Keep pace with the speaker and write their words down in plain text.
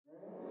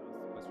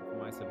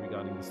side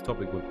regarding this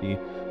topic would be,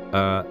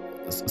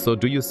 so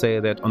do you say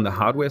that on the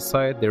hardware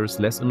side there is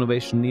less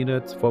innovation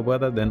needed for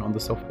weather than on the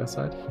software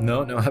side?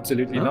 No,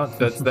 absolutely not.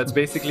 That's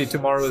basically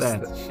tomorrow's.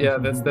 Yeah,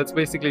 that's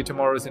basically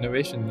tomorrow's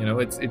innovation. You know,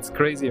 it's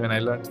crazy when I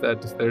learned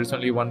that there is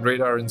only one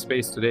radar in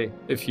space today.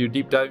 If you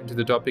deep dive into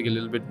the topic a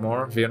little bit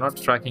more, we are not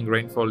tracking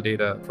rainfall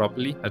data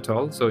properly at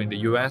all. So in the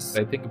US,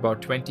 I think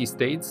about 20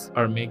 states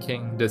are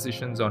making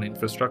decisions on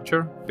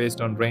infrastructure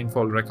based on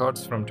rainfall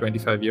records from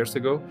 25 years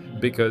ago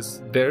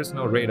because there's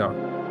no radar.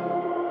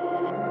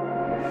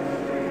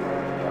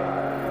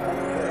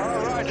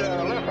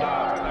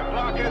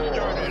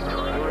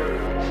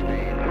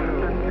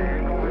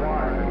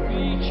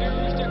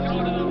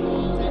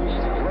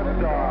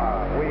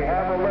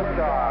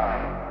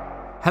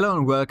 Hello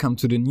and welcome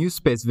to the New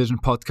Space Vision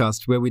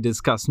podcast, where we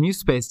discuss new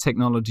space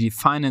technology,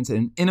 finance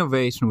and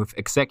innovation with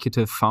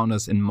executive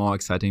founders and more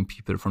exciting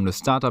people from the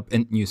startup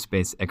and new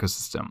space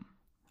ecosystem.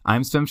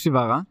 I'm Swem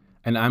Shivara.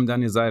 And I'm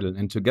Daniel Seidel,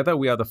 and together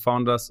we are the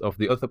founders of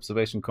the Earth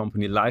observation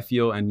company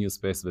LiveView and New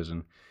Space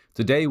Vision.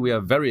 Today we are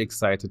very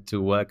excited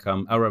to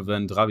welcome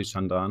Aravind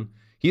Ravichandran.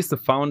 He's the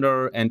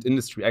founder and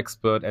industry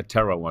expert at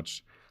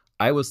TerraWatch.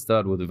 I will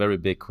start with a very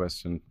big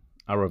question.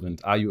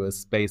 Aravind, are you a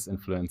space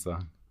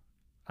influencer?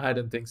 I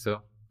don't think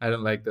so. I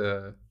don't like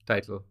the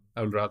title.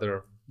 I would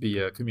rather be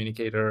a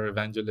communicator,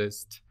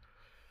 evangelist,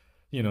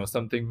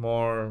 something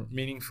more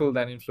meaningful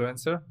than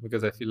influencer,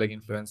 because I feel like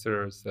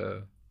influencer is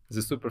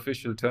a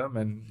superficial term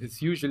and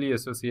it's usually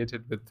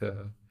associated with,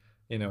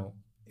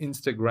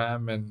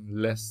 Instagram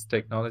and less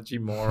technology,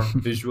 more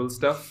visual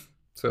stuff.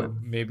 So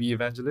maybe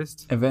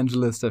evangelist.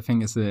 Evangelist, I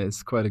think,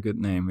 is quite a good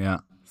name, yeah.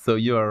 So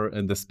you are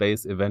in the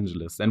space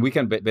evangelist, and we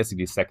can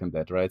basically second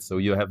that, right? So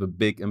you have a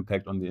big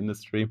impact on the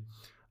industry.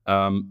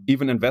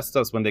 Even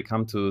investors, when they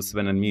come to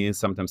Sven and me,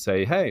 sometimes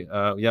say, hey,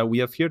 we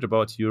have heard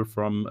about you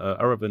from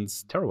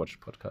Aravind's TerraWatch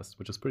podcast,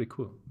 which is pretty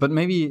cool. But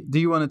maybe, do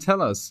you want to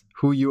tell us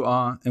who you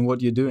are and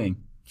what you're doing?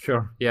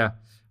 Sure, yeah.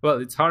 Well,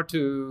 it's hard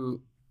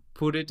to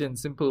put it in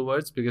simple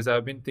words because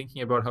I've been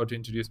thinking about how to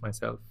introduce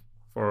myself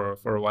for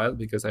a while,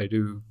 because I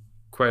do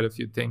quite a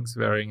few things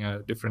wearing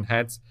different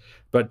hats.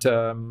 But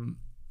I'm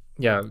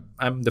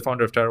the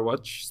founder of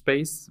TerraWatch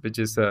Space, which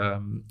is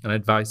an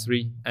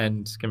advisory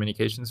and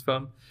communications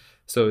firm.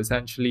 So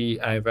essentially,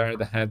 I wear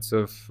the hats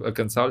of a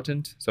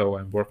consultant. So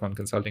I work on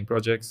consulting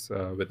projects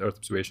with Earth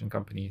observation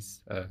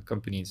companies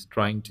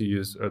trying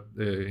to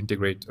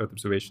integrate Earth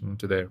observation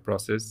into their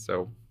process.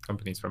 So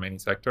companies from any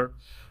sector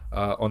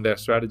on their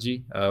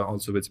strategy,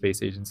 also with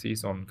space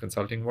agencies on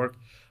consulting work.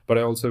 But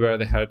I also wear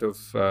the hat of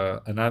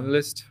an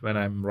analyst when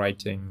I'm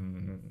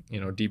writing,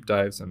 deep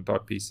dives and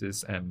thought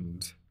pieces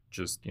and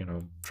just,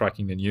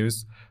 tracking the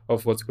news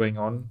of what's going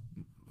on.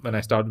 When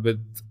I started with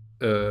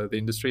the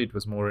industry, it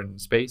was more in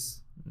space.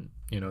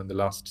 In the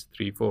last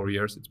 3-4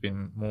 years, it's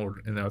been more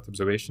in Earth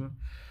observation.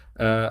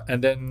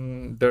 And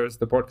then there's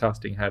the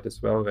podcasting hat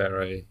as well,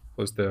 where I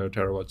host the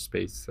TerraWatch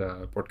Space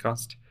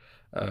podcast.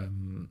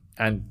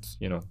 And,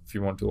 if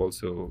you want to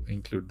also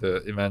include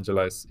the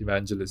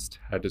evangelist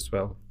hat as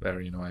well,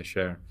 where, I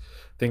share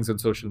things on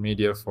social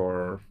media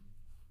for,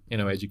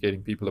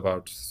 educating people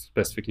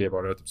specifically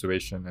about Earth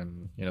observation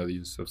and, the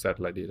use of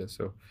satellite data.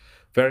 So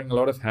wearing a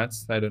lot of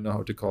hats. I don't know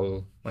how to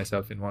call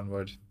myself in one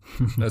word.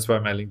 That's why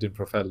my LinkedIn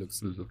profile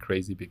looks a little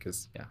crazy,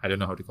 because I don't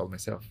know how to call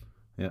myself.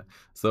 Yeah.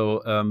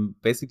 So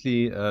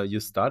basically,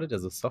 you started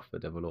as a software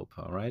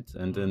developer, right?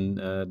 And in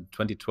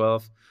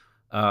 2012,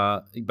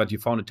 but you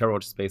founded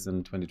TerraWatch Space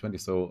in 2020.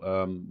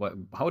 So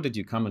how did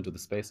you come into the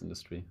space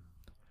industry?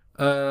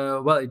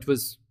 Well, it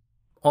was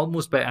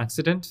almost by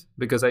accident,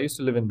 because I used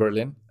to live in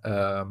Berlin,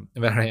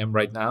 where I am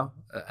right now,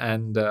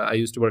 and I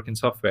used to work in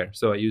software.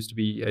 So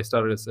I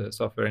started as a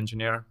software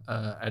engineer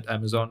at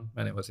Amazon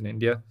when I was in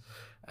India.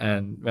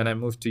 And when I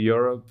moved to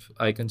Europe,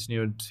 I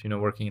continued,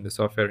 working in the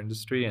software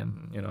industry,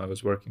 and, I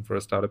was working for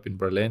a startup in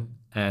Berlin.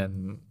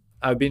 And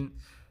I've been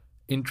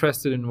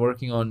interested in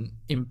working on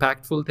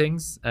impactful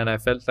things. And I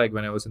felt like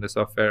when I was in the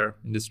software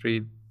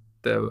industry,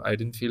 I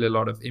didn't feel a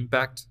lot of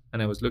impact,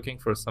 and I was looking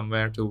for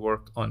somewhere to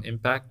work on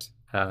impact.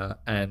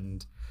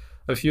 And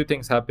a few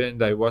things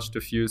happened. I watched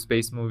a few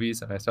space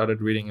movies, and I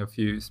started reading a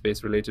few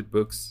space-related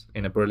books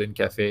in a Berlin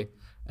cafe.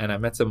 And I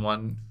met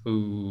someone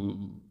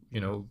who,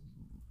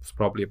 was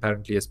probably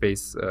apparently a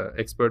space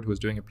expert who was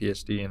doing a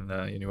PhD in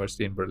a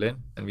university in Berlin.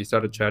 And we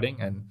started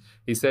chatting, and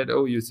he said,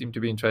 "Oh, you seem to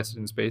be interested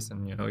in space,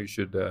 and you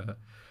should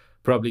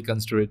probably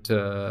consider it,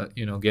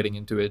 getting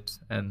into it."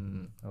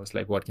 And I was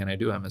like, "What can I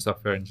do? I'm a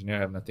software engineer. I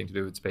have nothing to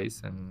do with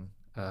space." And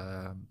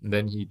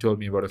then he told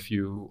me about a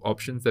few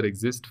options that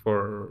exist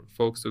for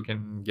folks who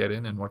can get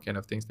in and what kind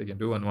of things they can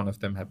do. And one of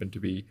them happened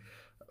to be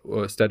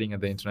studying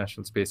at the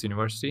International Space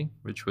University,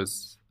 which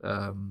was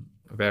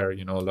where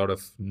a lot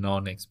of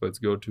non-experts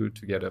go to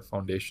get a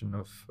foundation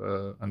of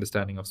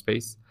understanding of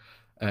space.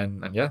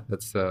 And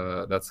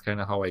that's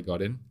kind of how I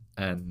got in.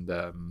 And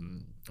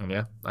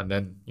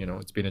then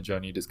it's been a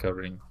journey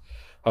discovering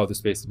how the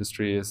space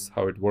industry is,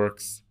 how it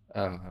works,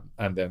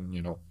 and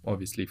then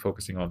obviously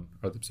focusing on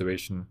Earth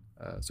observation.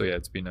 So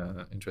it's been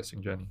an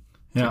interesting journey.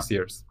 6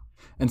 years.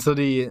 And so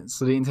the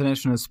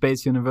International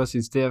Space University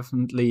is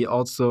definitely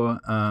also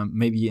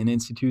maybe an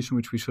institution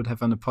which we should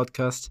have on the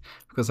podcast,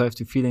 because I have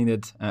the feeling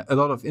that a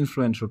lot of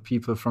influential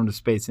people from the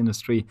space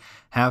industry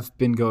have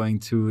been going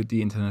to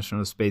the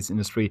International Space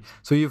Industry.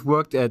 So you've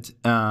worked at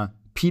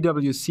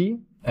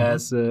PwC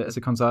as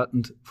a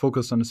consultant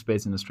focused on the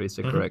space industry. Is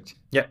that correct?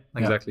 Yeah,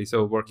 exactly.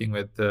 So working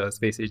with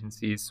space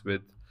agencies,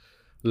 with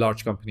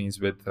large companies,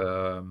 with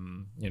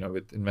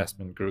with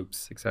investment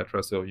groups,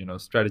 etc. So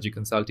strategy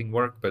consulting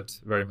work, but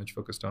very much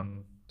focused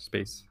on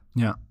space.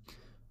 Yeah.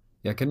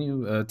 Can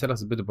you tell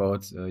us a bit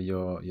about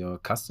your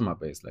customer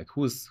base? Like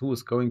who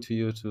is going to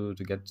you to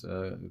get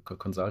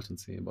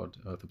consultancy about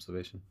Earth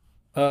observation?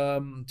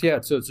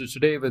 So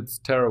today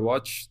with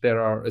TerraWatch,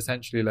 there are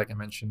essentially, like I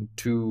mentioned,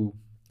 two,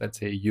 let's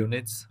say,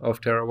 units of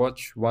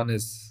TerraWatch. One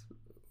is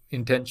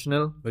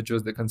intentional, which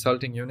was the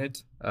consulting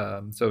unit.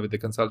 So with the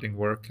consulting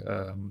work,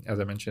 as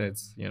I mentioned,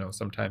 it's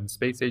sometimes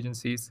space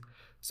agencies,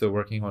 so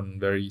working on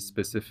very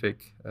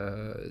specific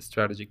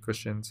strategic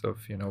questions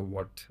of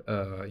what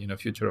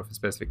future of a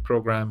specific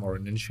program or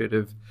an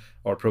initiative,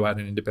 or provide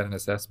an independent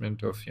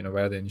assessment of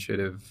where the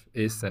initiative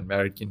is and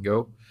where it can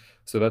go.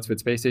 So that's with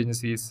space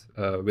agencies.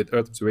 With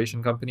Earth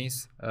observation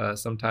companies,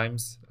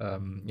 sometimes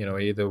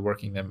either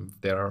working them,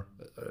 they're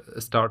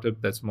a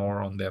startup that's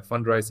more on their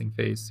fundraising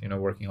phase,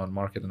 working on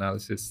market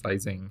analysis,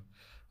 sizing,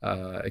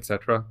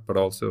 etc. But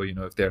also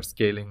if they're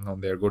scaling on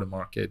their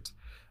go-to-market,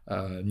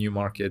 new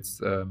markets,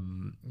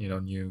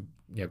 new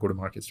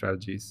go-to-market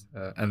strategies,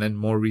 and then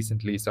more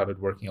recently started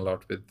working a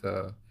lot with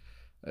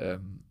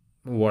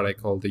what I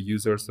call the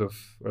users of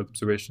Earth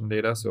observation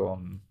data. So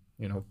on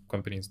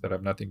companies that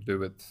have nothing to do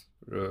with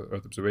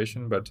Earth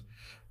observation, but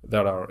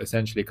that are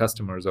essentially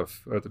customers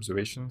of Earth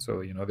observation.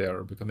 So they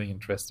are becoming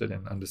interested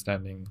in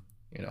understanding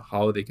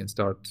how they can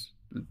start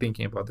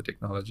thinking about the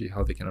technology,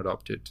 how they can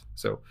adopt it.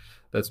 So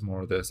that's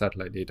more the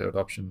satellite data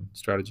adoption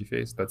strategy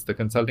phase. That's the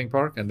consulting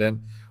part. And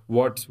then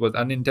what was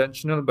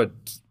unintentional, but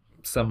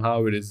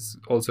somehow it is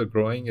also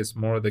growing, is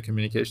more the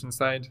communication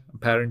side.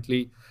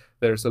 Apparently,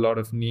 there's a lot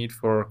of need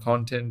for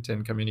content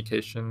and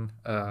communication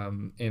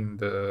in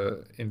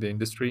the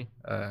industry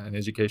and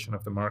education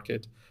of the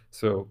market.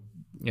 So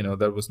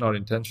that was not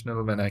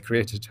intentional when I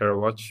created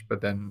TerraWatch,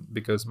 but then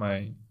because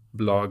my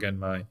blog and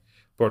my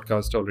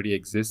podcast already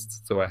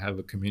exists, so I have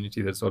a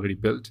community that's already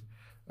built.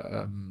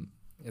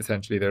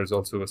 Essentially, there's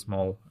also a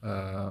small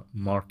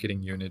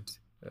marketing unit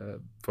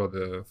for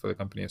the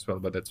company as well,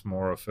 but that's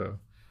more of a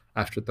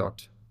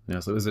afterthought. Yeah,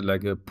 so is it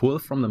like a pull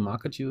from the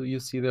market you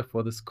see there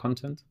for this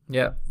content?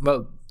 Yeah,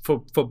 well, for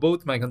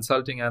both my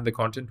consulting and the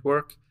content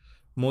work,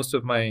 most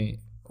of my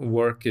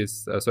work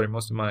is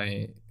most of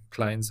my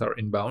clients are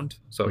inbound.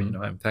 So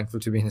I'm thankful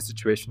to be in a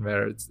situation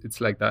where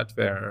it's like that,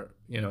 where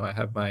I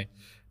have my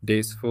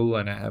days full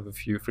and I have a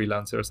few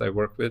freelancers I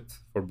work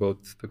with for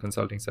both the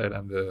consulting side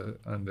and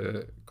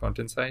the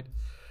content side.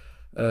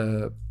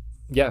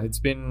 It's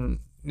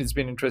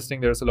been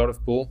interesting. There's a lot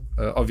of pull.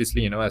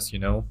 Obviously, as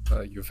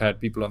you've had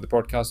people on the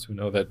podcast who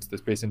know that the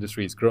space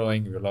industry is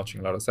growing. We're launching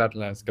a lot of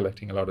satellites,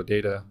 collecting a lot of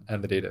data,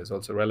 and the data is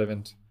also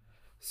relevant.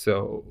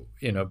 So,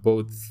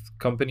 both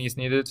companies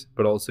need it,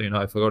 but also,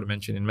 I forgot to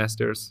mention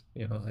investors.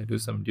 I do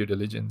some due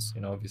diligence.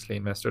 Obviously,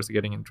 investors are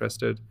getting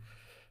interested.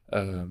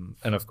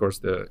 And of course,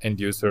 the end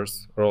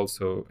users are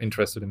also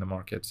interested in the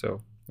market.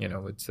 So,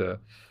 it's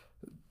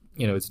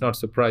not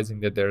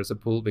surprising that there's a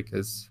pull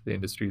because the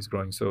industry is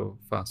growing so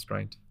fast,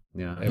 right?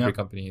 Yeah, every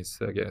company is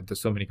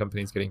there's so many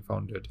companies getting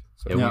founded.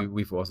 So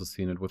we've also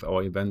seen it with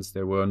our events.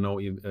 There were no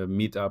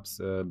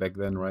meetups back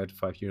then, right?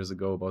 5 years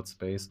ago about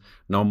space.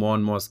 Now more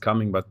and more is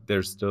coming, but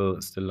there's still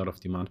a lot of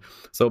demand.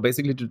 So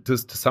basically, to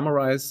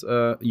summarize,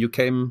 you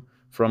came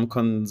from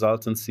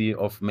consultancy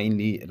of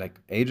mainly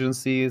like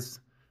agencies.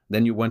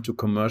 Then you went to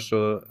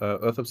commercial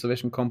Earth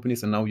observation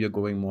companies, and now you're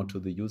going more to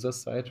the user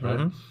side, right?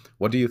 Mm-hmm.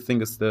 What do you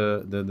think is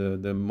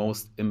the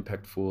most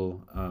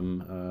impactful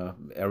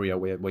area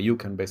where you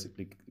can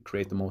basically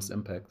create the most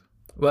impact?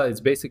 Well, it's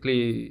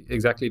basically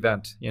exactly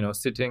that,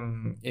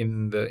 sitting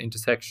in the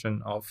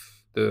intersection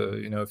of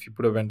the, if you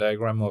put a Venn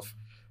diagram of,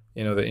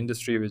 the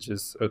industry, which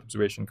is Earth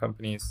observation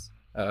companies,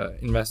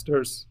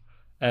 investors,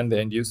 and the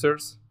end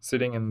users,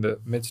 sitting in the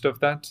midst of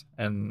that,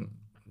 and,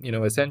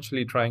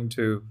 essentially trying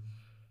to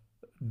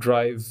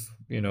drive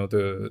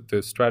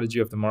the strategy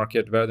of the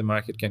market, where the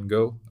market can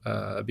go,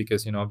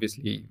 because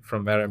obviously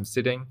from where I'm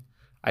sitting,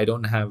 I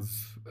don't have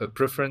a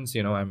preference.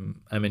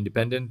 I'm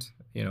independent.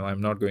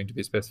 I'm not going to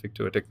be specific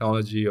to a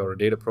technology or a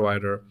data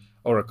provider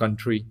or a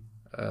country.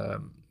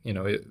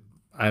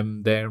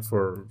 I'm there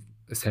for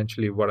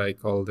essentially what I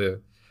call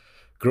the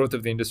growth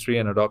of the industry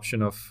and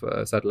adoption of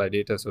satellite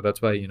data. So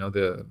that's why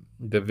the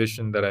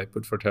vision that I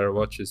put for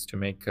TerraWatch is to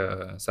make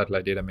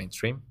satellite data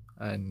mainstream.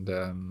 And,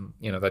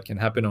 that can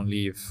happen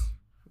only if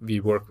we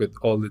work with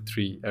all the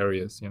three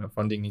areas.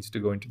 Funding needs to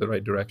go into the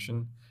right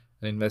direction,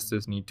 and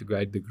investors need to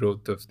guide the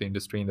growth of the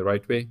industry in the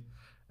right way.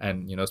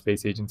 And,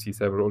 space agencies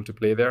have a role to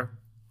play there.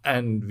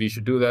 And we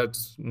should do that,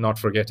 not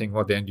forgetting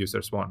what the end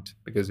users want.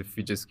 Because if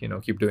we just,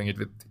 keep doing it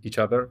with each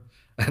other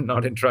and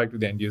not interact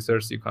with the end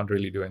users, you can't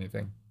really do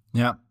anything.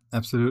 Yeah.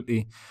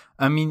 absolutely.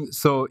 I mean,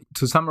 so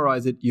to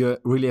summarize it, you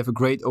really have a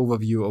great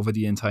overview over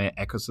the entire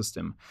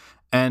ecosystem.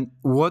 And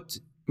what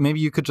maybe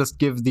you could just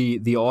give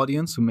the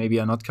audience who maybe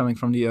are not coming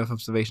from the Earth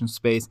observation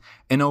space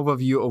an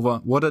overview over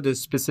what are the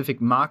specific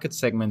market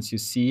segments you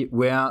see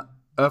where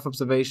Earth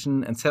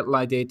observation and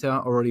satellite data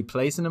already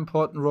plays an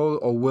important role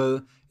or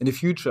will in the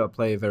future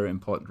play a very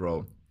important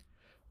role.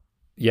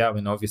 Yeah, I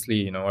mean,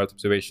 obviously, Earth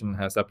observation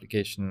has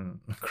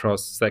application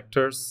across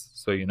sectors.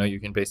 So, you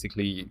can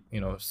basically,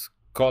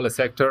 call a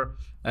sector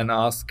and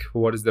ask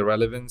what is the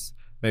relevance.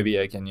 Maybe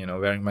I can,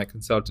 wearing my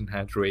consultant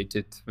hat, rate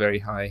it very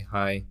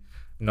high,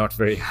 not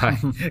very high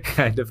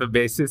kind of a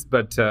basis.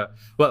 But,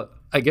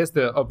 I guess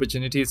the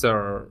opportunities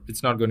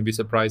it's not going to be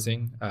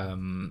surprising.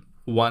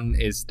 One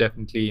is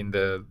definitely in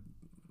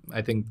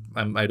I think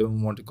I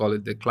don't want to call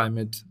it the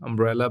climate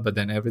umbrella, but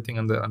then everything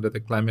under the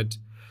climate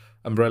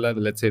umbrella,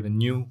 let's say the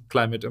new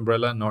climate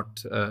umbrella,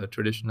 not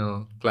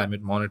traditional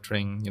climate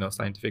monitoring,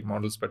 scientific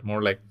models, but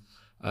more like,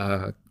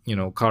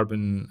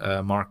 carbon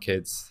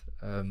markets,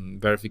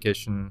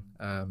 verification,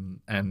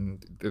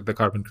 and the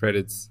carbon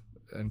credits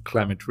and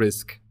climate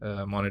risk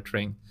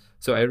monitoring.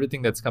 So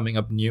everything that's coming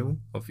up new,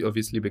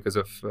 obviously because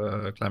of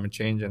climate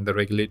change and the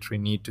regulatory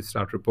need to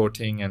start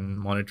reporting and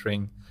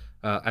monitoring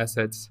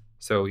assets.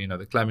 So,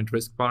 the climate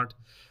risk part.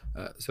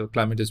 So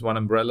climate is one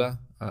umbrella.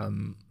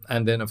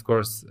 And then, of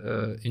course,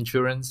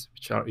 insurance,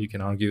 which you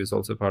can argue is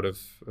also part of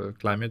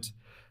climate,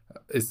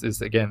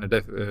 is again,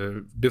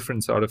 a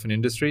different sort of an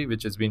industry,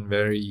 which has been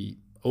very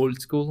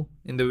old school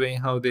in the way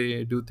how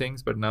they do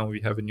things. But now we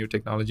have a new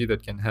technology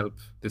that can help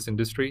this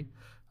industry.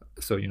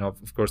 So,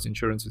 of course,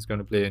 insurance is going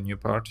to play a new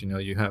part.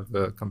 You have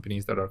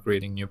companies that are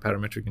creating new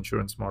parametric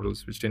insurance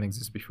models, which didn't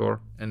exist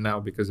before. And now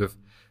because of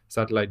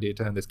satellite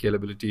data and the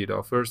scalability it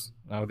offers,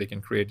 now they can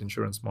create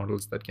insurance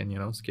models that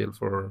can, scale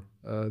for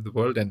the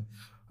world. And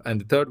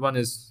the third one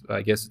is,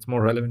 I guess it's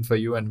more relevant for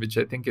you, and which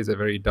I think is a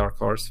very dark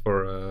horse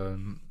for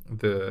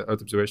the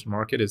Earth observation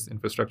market, is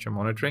infrastructure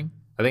monitoring.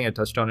 I think I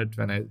touched on it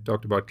when I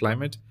talked about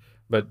climate,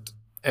 but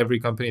every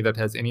company that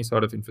has any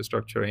sort of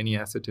infrastructure, any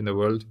asset in the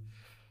world,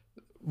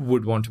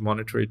 would want to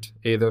monitor it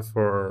either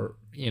for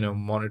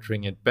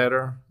monitoring it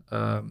better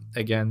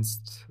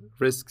against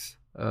risks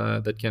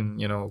that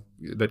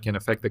can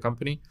affect the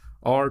company,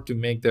 or to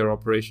make their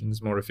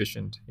operations more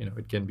efficient.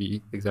 It can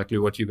be exactly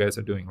what you guys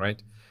are doing,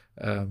 right?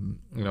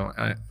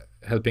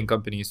 Helping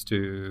companies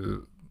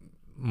to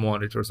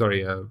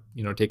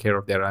take care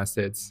of their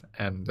assets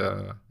and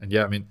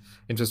yeah, I mean,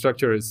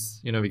 infrastructure is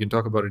we can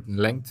talk about it in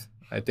length.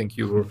 I think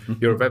your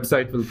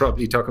website will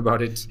probably talk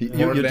about it.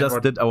 You just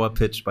did our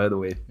pitch, by the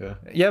way.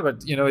 Yeah,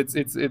 but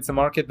it's a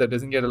market that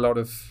doesn't get a lot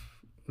of,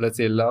 let's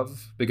say,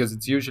 love, because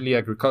it's usually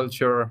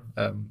agriculture,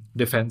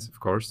 defense,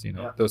 of course.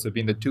 Those have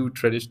been the two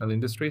traditional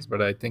industries.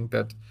 But I think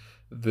that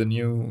the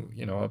new,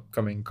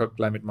 upcoming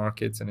climate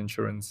markets and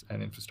insurance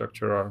and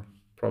infrastructure are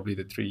probably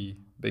the three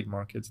big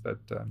markets that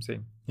I'm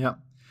seeing. Yeah.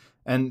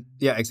 And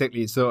yeah,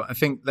 exactly. So I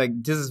think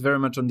this is very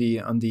much on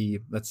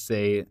the let's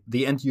say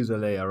the end user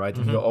layer, right?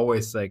 Mm-hmm. And you're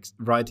always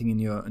writing in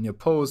your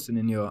posts and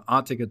in your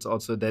articles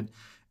also that,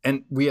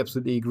 and we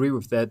absolutely agree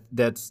with that.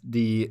 That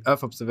the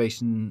Earth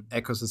observation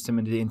ecosystem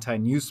and the entire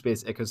new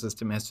space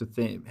ecosystem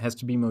has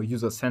to be more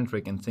user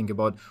centric and think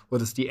about what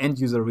does the end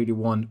user really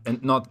want,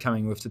 and not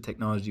coming with the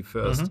technology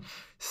first. Mm-hmm.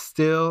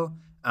 Still,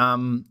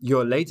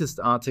 your latest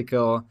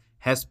article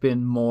has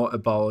been more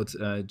about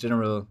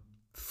general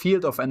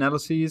field of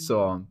analysis,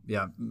 or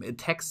a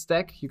tech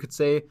stack, you could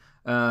say,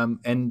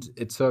 and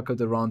it circled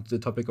around the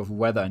topic of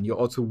weather. And you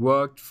also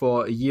worked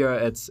for a year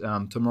at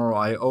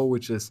Tomorrow.io,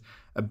 which is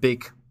a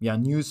big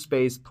new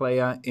space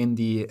player in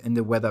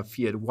the weather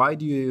field. Why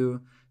do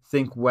you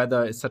think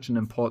weather is such an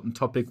important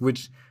topic,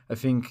 which I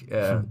think,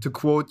 to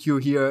quote you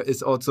here,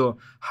 is also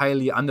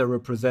highly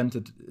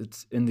underrepresented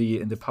in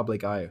the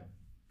public eye?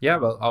 Yeah,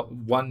 well,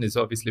 one is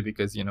obviously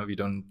because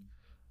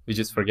we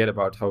just forget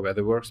about how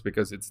weather works,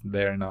 because it's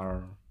there in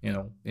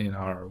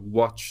our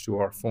watch to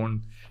our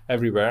phone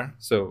everywhere.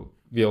 So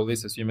we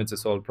always assume it's a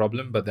solved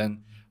problem. But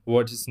then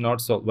what is not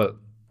solved? Well,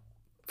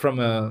 from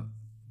a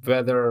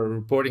weather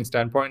reporting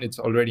standpoint, it's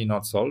already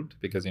not solved,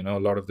 because a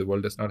lot of the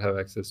world does not have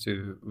access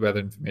to weather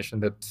information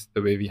that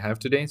the way we have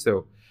today.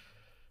 So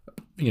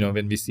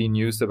when we see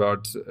news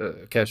about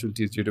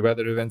casualties due to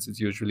weather events, it's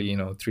usually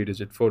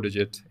 3-digit,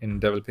 4-digit in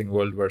developing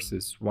world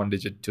versus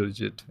 1-digit,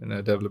 2-digit in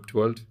a developed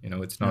world.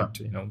 It's not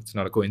it's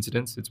not a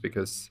coincidence. It's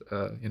because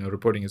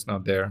reporting is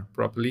not there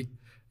properly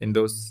in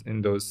those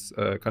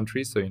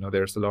countries. So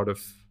there's a lot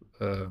of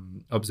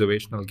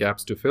observational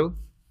gaps to fill,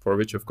 for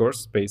which of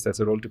course space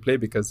has a role to play,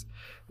 because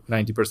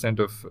 90%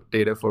 of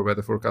data for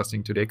weather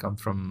forecasting today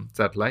comes from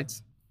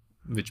satellites,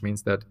 which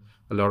means that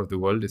a lot of the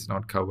world is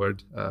not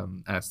covered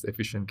as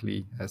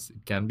efficiently as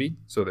it can be.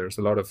 So there's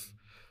a lot of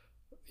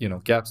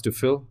gaps to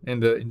fill in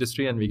the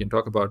industry, and we can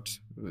talk about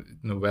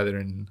weather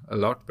in a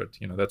lot, but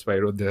that's why I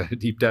wrote the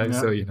deep dive.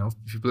 So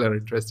people are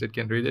interested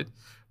can read it.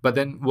 But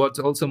then what's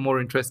also more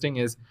interesting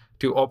is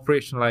to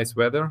operationalize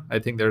weather. I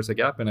think there's a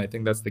gap, and I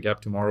think that's the gap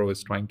Tomorrow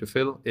is trying to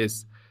fill,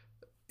 is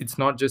it's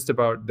not just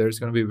about there's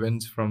going to be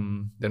winds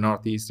from the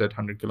northeast at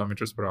 100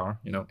 kilometers per hour.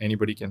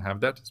 Anybody can have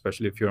that,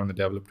 especially if you're in the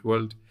developed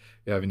world.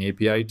 You have an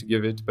API to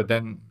give it, but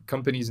then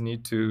companies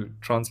need to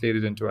translate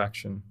it into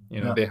action.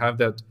 They have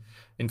that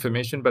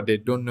information, but they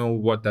don't know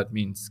what that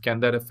means. Can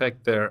that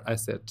affect their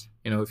asset?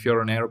 If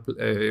you're an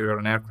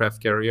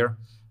aircraft carrier,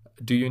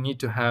 do you need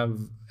to have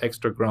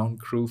extra ground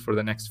crew for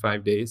the next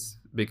 5 days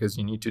because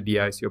you need to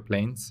de-ice your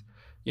planes?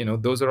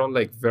 Those are all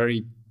like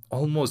very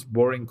almost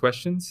boring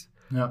questions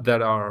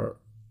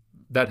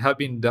that have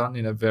been done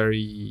in a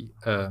very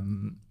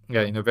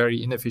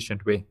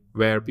inefficient way,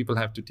 where people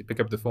have to pick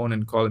up the phone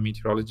and call a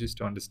meteorologist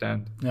to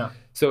understand.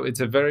 So it's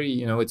a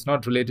very, it's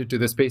not related to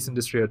the space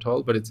industry at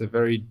all, but it's a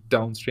very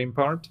downstream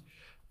part.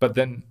 But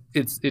then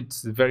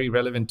it's very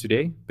relevant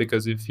today,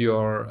 because if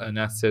you're an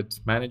asset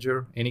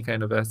manager, any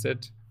kind of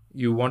asset,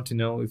 you want to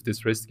know if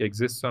this risk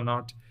exists or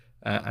not,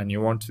 and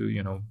you want to,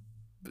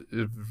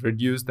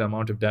 reduce the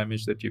amount of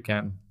damage that you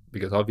can,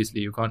 because obviously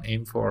you can't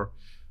aim for,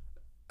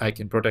 I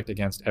can protect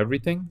against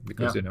everything,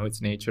 because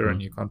it's nature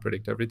and you can't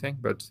predict everything,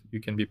 but you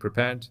can be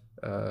prepared.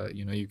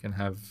 You can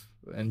have,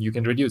 and you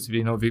can reduce.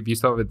 We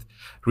saw with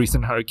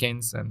recent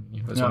hurricanes, and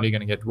it's only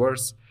going to get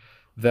worse,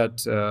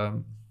 that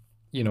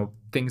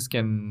things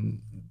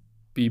can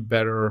be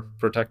better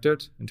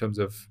protected in terms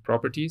of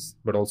properties,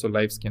 but also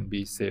lives can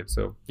be saved.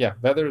 So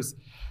weather is,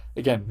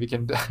 again, we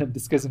can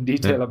discuss in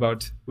detail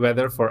about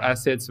weather for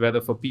assets,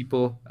 weather for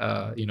people,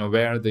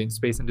 where the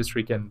space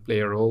industry can play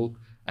a role,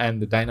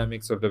 and the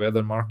dynamics of the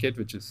weather market,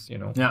 which is,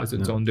 is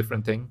its own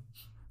different thing.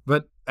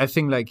 But I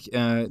think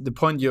the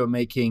point you're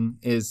making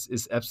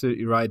is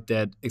absolutely right,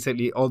 that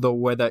exactly, although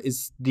weather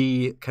is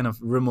the kind of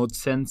remote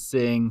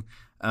sensing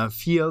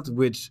field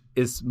which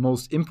is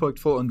most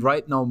impactful and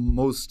right now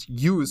most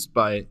used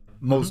by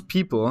most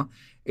people,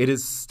 it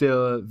is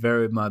still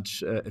very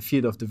much a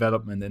field of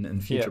development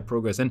and future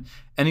progress. And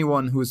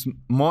anyone who's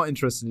more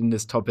interested in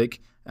this topic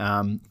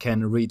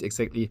can read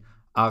exactly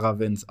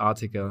Aravind's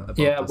article about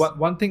this.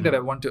 One thing that I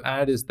want to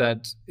add is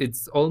that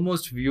it's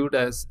almost viewed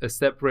as a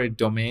separate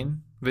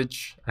domain,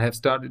 which I have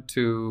started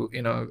to,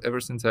 ever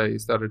since I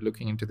started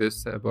looking into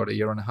this about a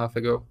year and a half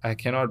ago. I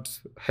cannot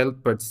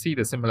help but see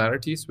the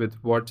similarities with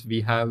what we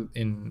have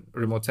in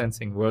remote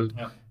sensing world.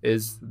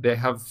 Is they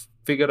have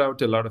figured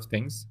out a lot of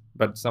things,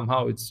 but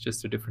somehow it's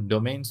just a different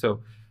domain.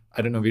 So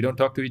I don't know, we don't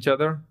talk to each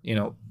other.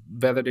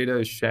 Weather data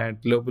is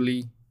shared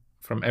globally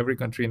from every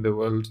country in the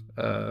world.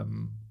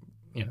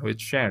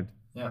 It's shared.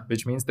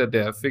 Which means that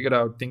they have figured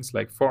out things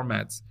like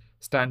formats,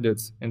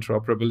 standards,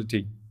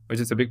 interoperability, which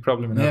is a big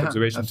problem in Earth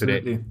observation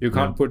today. You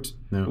can't put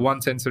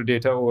one sensor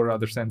data over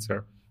other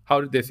sensor.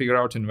 How did they figure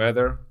out in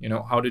weather?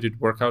 How did it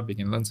work out? We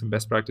can learn some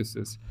best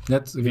practices.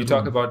 We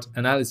talk about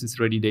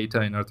analysis-ready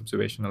data in Earth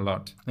observation a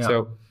lot.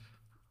 So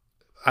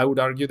I would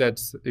argue that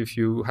if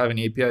you have an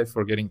API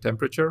for getting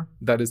temperature,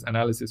 that is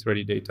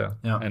analysis-ready data.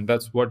 And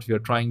that's what we are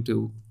trying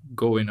to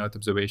go in Earth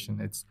observation.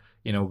 It's,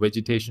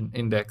 vegetation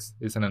index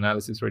is an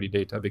analysis-ready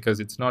data, because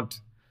it's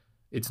not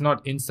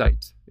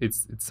insight.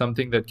 It's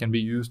something that can be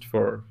used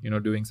for,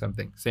 doing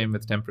something. Same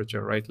with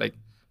temperature, right? Like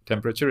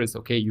temperature is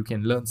okay. You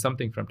can learn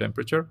something from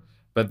temperature,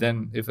 but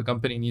then if a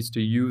company needs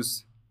to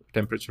use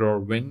temperature or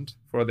wind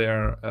for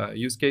their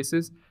use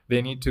cases,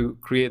 they need to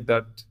create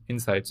that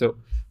insight. So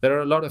there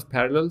are a lot of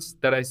parallels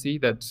that I see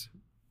that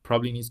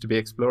probably needs to be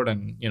explored.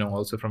 And,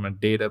 also from a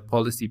data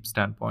policy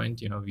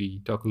standpoint,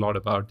 we talk a lot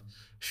about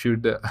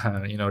should,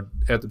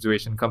 Earth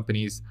observation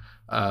companies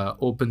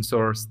open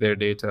source their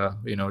data,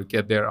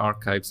 get their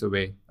archives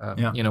away.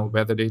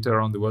 Weather data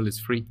around the world is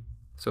free.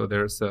 So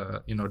there's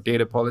a,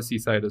 data policy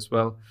side as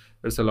well.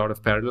 There's a lot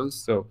of parallels.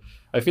 So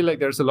I feel like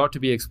there's a lot to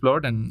be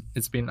explored, and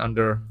it's been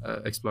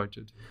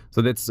exploited.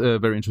 So that's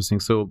very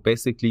interesting. So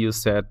basically you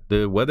said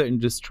the weather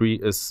industry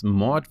is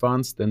more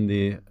advanced than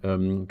the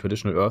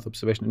traditional Earth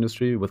observation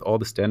industry with all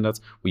the standards.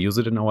 We use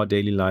it in our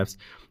daily lives.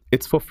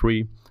 It's for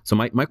free. So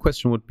my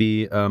question would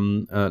be,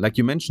 like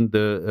you mentioned,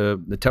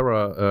 the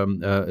Terra.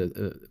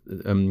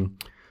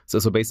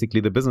 So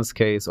basically the business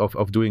case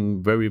of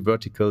doing very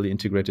vertically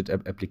integrated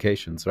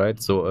applications, right?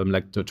 So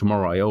like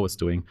Tomorrow.io is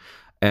doing.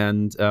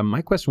 And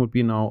my question would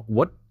be now,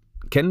 what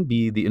can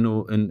be the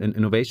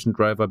innovation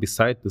driver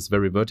beside this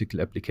very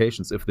vertical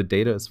applications if the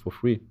data is for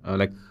free?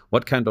 Like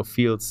what kind of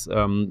fields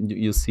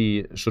you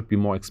see should be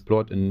more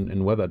explored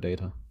in weather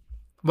data?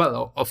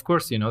 Well, of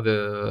course,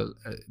 the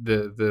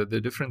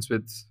difference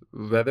with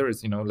weather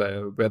is,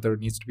 like weather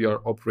needs to be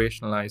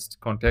operationalized,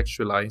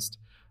 contextualized.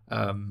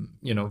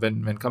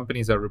 When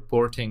companies are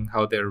reporting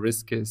how their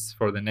risk is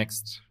for the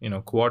next,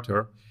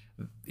 quarter,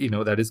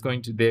 that is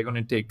they're going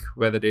to take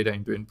weather data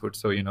into input.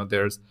 So,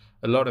 there's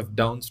a lot of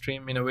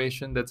downstream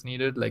innovation that's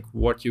needed, like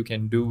what you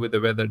can do with the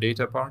weather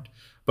data part,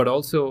 but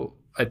also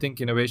I think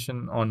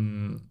innovation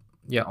on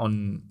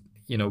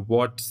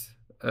what,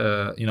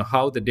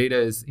 how the data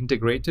is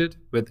integrated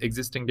with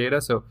existing data.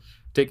 So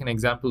take an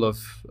example of,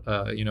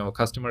 a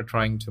customer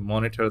trying to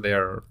monitor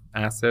their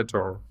asset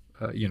or,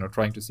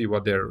 trying to see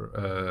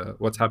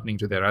what's happening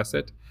to their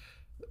asset.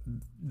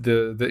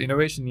 the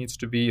innovation needs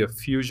to be a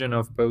fusion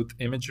of both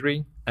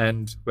imagery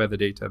and weather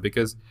data,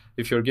 because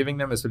if you're giving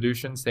them a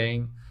solution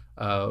saying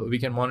we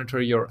can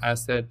monitor your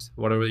asset,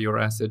 whatever your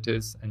asset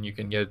is, and you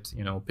can get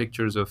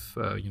pictures of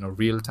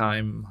real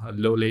time,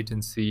 low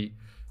latency,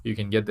 you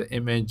can get the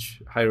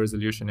image, high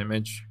resolution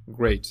image,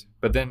 great.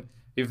 But then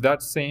if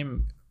that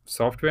same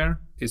software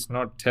is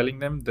not telling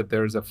them that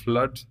there is a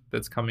flood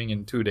that's coming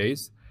in 2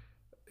 days,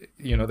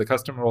 the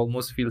customer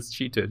almost feels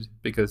cheated,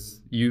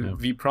 because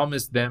we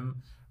promised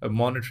them a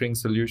monitoring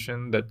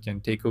solution that can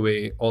take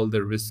away all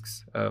the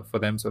risks for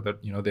them, so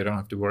that they don't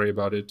have to worry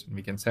about it, and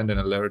we can send an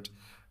alert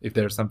if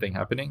there's something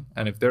happening.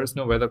 And if there's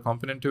no weather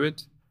component to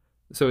it,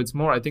 so it's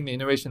more, I think the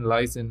innovation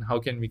lies in how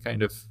can we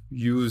kind of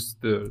use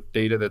the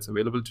data that's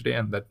available today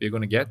and that we're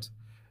going to get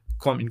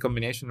in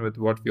combination with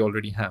what we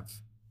already have.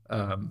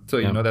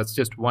 That's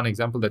just one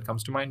example that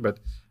comes to mind, but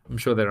I'm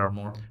sure there are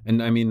more.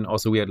 And I mean,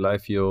 also we at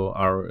Lifeo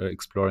are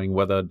exploring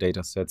weather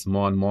data sets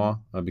more and more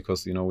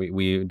because,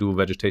 we do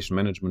vegetation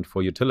management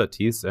for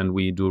utilities, and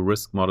we do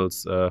risk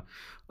models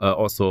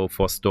also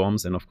for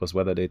storms, and of course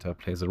weather data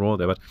plays a role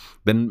there. But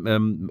then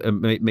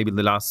maybe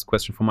the last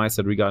question from my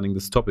side regarding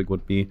this topic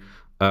would be,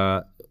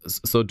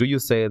 so do you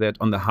say that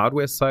on the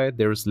hardware side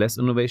there is less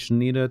innovation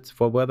needed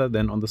for weather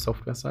than on the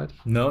software side?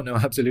 No,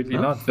 absolutely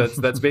not.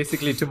 That's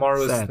basically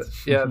tomorrow's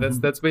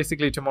that's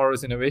basically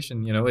tomorrow's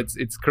innovation.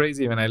 It's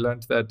crazy when I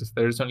learned that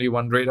there's only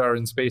one radar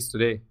in space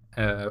today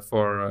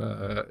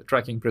for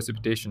tracking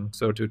precipitation,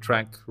 so to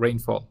track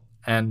rainfall.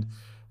 And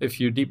if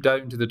you deep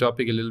dive into the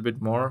topic a little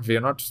bit more, we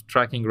are not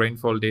tracking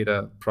rainfall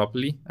data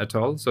properly at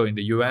all. So in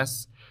the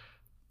US,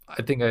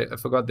 I think I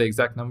forgot the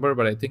exact number,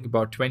 but I think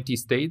about 20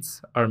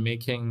 states are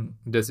making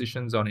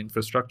decisions on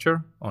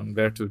infrastructure, on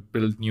where to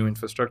build new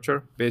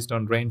infrastructure based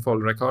on rainfall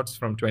records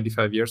from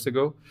 25 years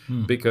ago,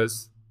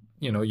 because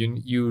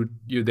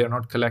they're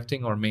not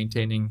collecting or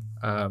maintaining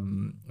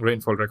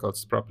rainfall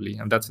records properly,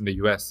 and that's in the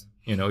US.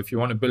 If you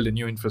want to build a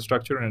new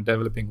infrastructure in a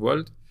developing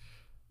world,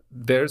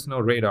 there's no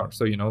radar.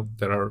 So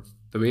there are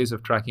the ways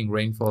of tracking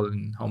rainfall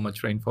and how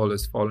much rainfall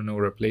has fallen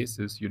over a place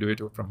is you do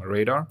it from a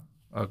radar,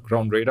 a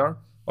ground radar,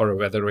 or a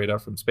weather radar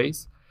from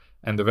space.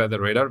 And the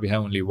weather radar, we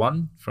have only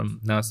one from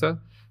NASA.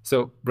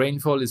 So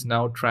rainfall is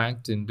now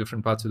tracked in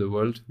different parts of the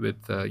world with,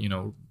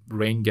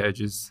 rain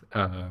gauges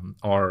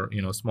or,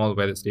 small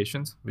weather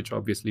stations, which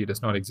obviously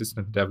does not exist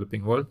in the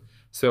developing world.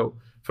 So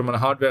from a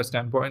hardware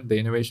standpoint, the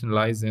innovation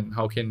lies in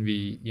how can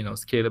we,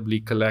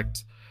 scalably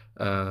collect,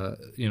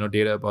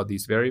 data about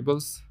these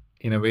variables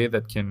in a way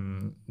that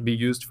can be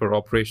used for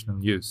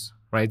operational use,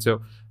 right?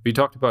 So we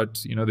talked about,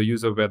 the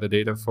use of weather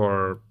data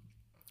for,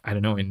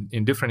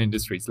 in different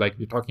industries, like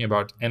we're talking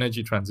about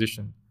energy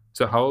transition.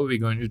 So how are we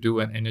going to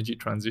do an energy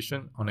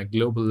transition on a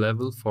global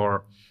level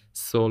for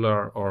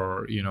solar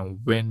or,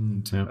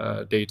 wind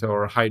data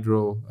or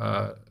hydro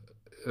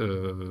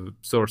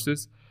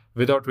sources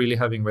without really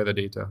having weather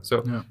data?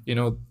 So,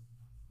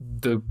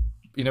 the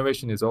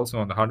innovation is also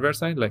on the hardware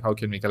side, like how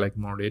can we collect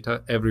more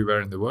data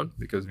everywhere in the world,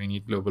 because we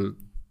need global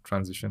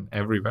transition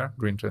everywhere,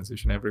 green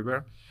transition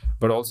everywhere,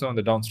 but also on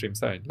the downstream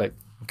side, like,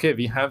 okay,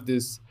 we have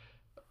this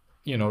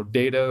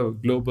data,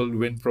 global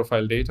wind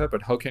profile data,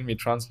 but how can we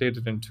translate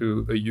it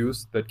into a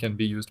use that can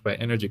be used by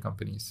energy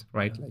companies,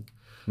 right?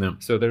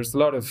 So there's a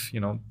lot of,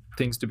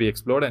 things to be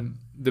explored. And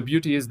the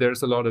beauty is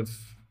there's a lot of,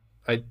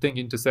 I think,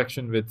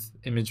 intersection with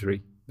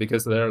imagery,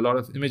 because there are a lot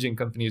of imaging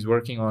companies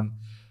working on,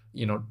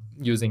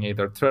 using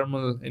either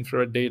thermal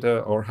infrared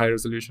data or high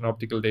resolution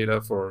optical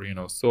data for,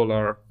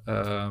 solar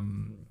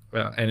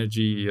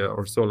energy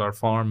or solar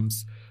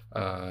farms,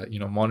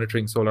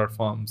 monitoring solar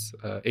farms,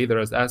 either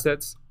as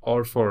assets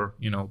or for,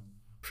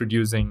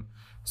 producing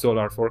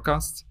solar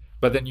forecasts.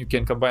 But then you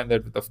can combine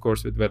that with, of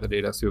course, with weather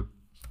data. So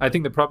I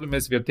think the problem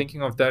is we're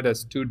thinking of that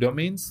as two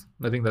domains.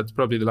 I think that's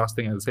probably the last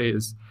thing I'll say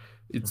is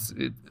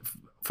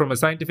from a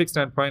scientific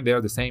standpoint, they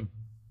are the same.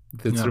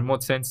 It's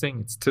remote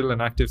sensing. It's still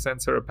an active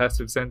sensor, a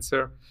passive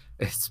sensor.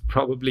 It's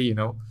probably,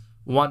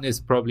 one is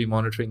probably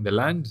monitoring the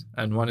land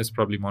and one is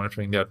probably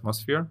monitoring the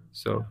atmosphere.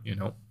 So,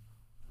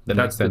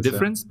 that's the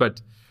difference.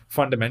 But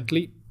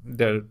fundamentally,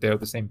 they're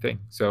the same thing.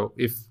 So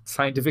if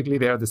scientifically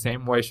they are the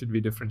same, why should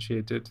we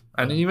differentiate it?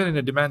 And even in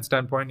a demand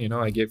standpoint,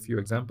 I gave a few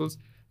examples,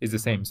 is the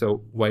same.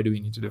 So why do we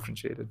need to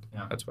differentiate it?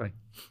 That's why.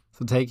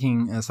 So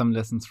taking some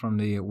lessons from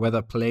the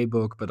weather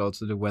playbook, but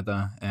also the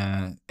weather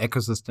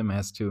ecosystem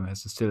has to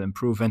still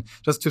improve. And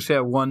just to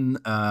share one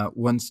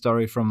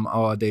story from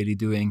our daily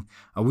doing,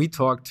 we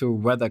talked to a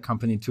weather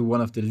company, to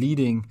one of the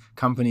leading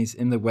companies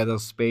in the weather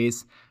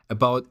space,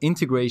 about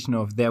integration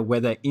of their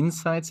weather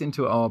insights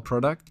into our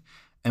product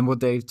and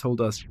what they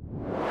told us.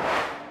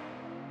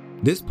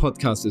 This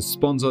podcast is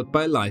sponsored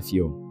by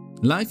Lifeo.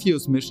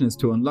 Lifeo's mission is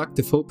to unlock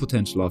the full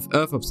potential of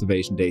Earth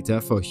observation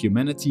data for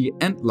humanity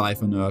and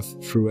life on Earth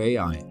through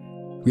AI.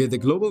 We are the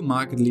global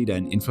market leader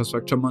in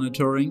infrastructure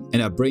monitoring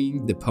and are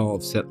bringing the power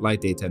of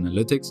satellite data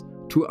analytics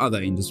to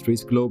other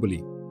industries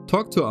globally.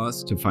 Talk to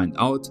us to find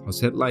out how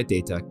satellite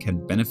data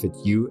can benefit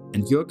you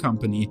and your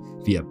company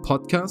via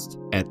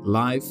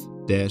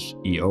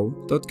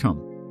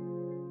podcast@live-eo.com.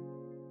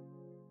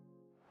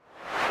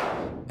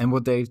 And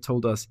what they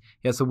told us,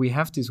 so we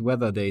have this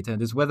weather data.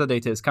 This weather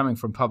data is coming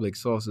from public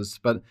sources,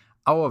 but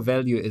our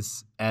value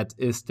is that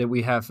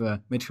we have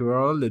a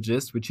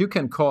meteorologist, which you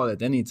can call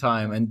at any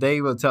time, and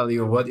they will tell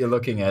you what you're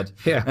looking at.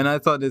 Yeah. And I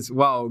thought,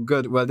 wow,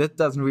 good. Well, that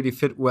doesn't really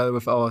fit well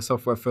with our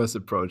software first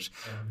approach.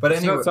 But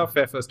it's anyway, not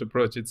software first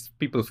approach; it's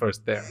people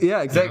first there.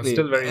 Yeah, exactly.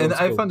 Still very and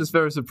old I school. found this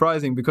very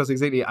surprising because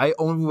exactly I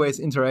always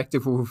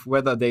interacted with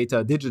weather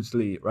data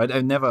digitally, right? I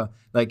never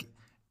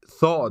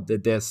thought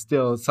that there's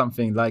still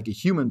something like a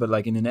human, but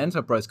like in an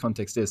enterprise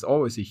context, there's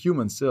always a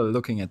human still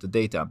looking at the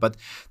data. But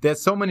there's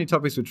so many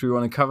topics which we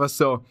want to cover.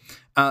 So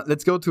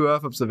let's go to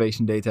Earth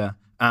observation data,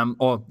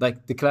 or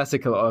like the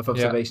classical Earth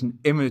observation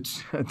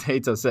image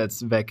data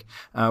sets back,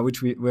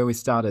 where we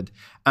started.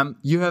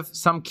 You have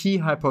some key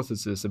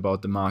hypotheses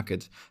about the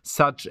market,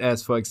 such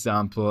as, for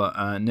example,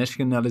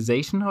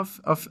 nationalization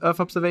of Earth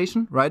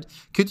observation, right?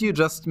 Could you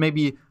just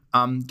maybe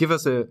give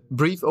us a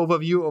brief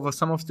overview over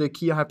some of the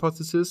key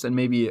hypotheses and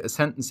maybe a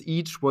sentence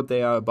each what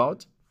they are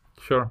about?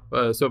 Sure.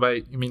 So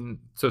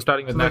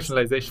starting with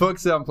nationalization? For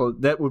example,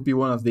 that would be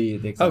one of the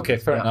examples. Okay,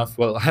 fair enough.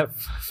 Well, I have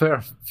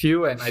fair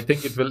few, and I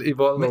think it will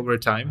evolve over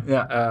time.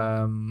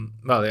 Yeah.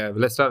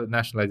 Let's start with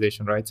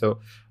nationalization, right? So,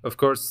 of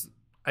course,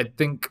 I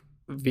think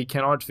we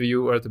cannot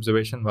view Earth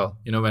observation. Well,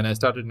 when I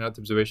started in Earth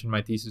observation,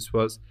 my thesis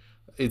was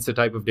it's a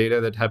type of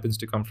data that happens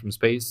to come from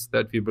space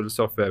that we build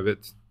software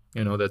with.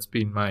 That's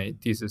been my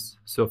thesis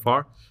so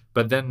far.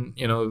 But then,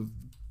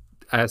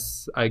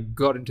 as I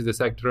got into the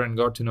sector and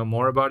got to know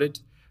more about it,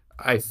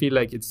 I feel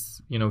like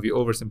it's, we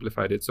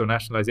oversimplified it. So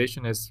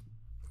nationalization is,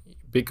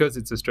 because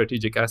it's a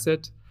strategic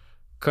asset,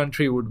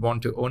 country would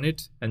want to own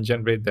it and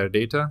generate their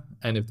data.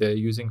 And if they're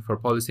using for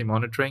policy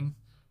monitoring,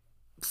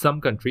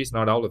 some countries,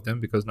 not all of them,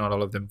 because not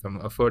all of them can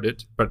afford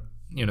it, but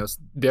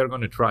they're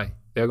going to try.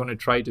 They're going to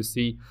try to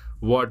see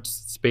what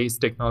space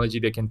technology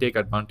they can take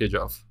advantage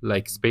of,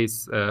 like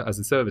space as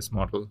a service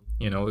model.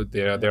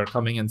 They're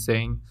coming and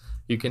saying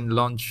you can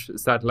launch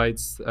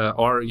satellites,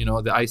 or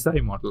the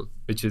ISI model,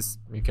 which is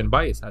you can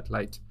buy a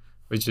satellite,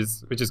 which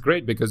is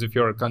great, because if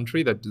you're a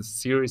country that is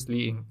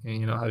seriously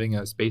having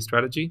a space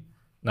strategy,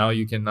 now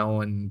you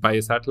can buy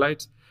a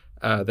satellite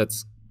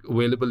that's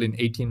available in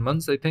 18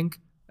 months, I think.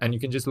 And you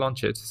can just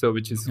launch it. So,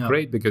 which is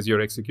great, because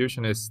your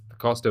execution is the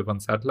cost of one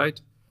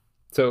satellite.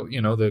 So,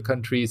 the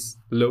country's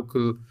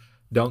local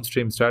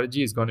downstream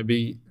strategy is going to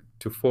be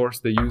to force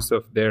the use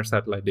of their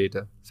satellite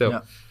data.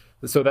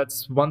 So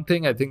that's one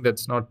thing I think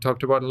that's not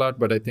talked about a lot,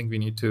 but I think we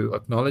need to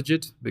acknowledge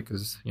it,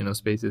 because,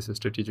 space is a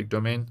strategic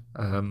domain.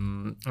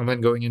 And then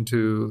going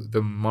into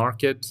the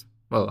market,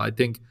 well, I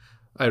think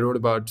I wrote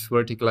about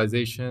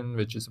verticalization,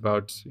 which is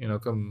about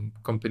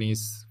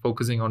companies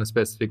focusing on a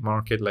specific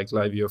market, like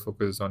Livio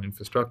focuses on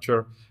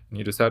infrastructure, and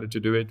you decided to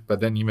do it. But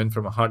then even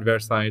from a hardware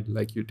side,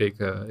 like you take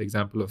an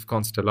example of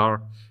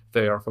Constellar,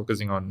 they are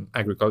focusing on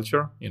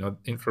agriculture.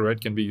 Infrared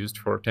can be used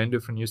for 10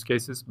 different use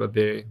cases, but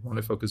they want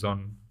to focus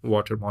on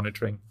water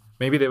monitoring.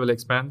 Maybe they will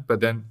expand, but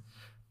then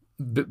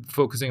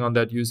focusing on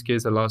that use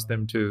case allows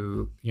them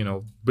to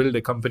build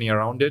a company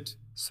around it.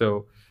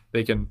 So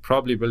they can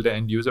probably build an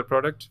end user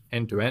product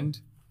end to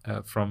end,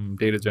 from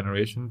data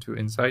generation to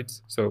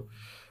insights. So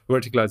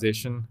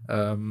verticalization,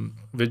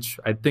 which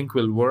I think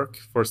will work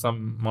for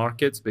some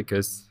markets,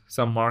 because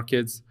some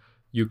markets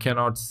you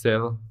cannot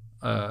sell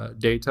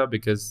data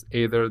because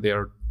either they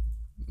are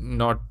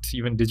not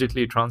even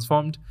digitally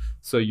transformed.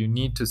 So you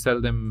need to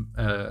sell them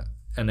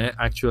an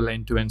actual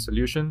end-to-end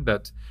solution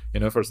that,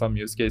 for some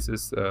use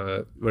cases,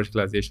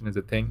 verticalization is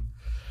a thing.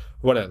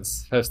 What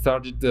else? I've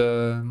started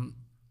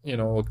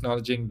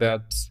acknowledging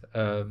that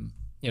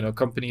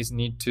companies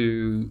need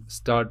to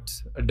start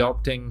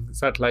adopting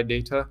satellite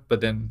data,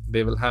 but then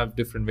they will have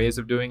different ways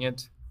of doing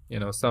it.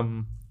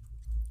 Some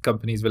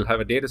companies will have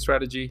a data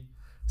strategy,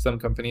 some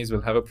companies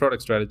will have a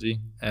product strategy,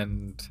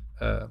 and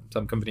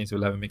some companies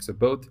will have a mix of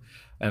both.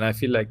 And I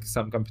feel like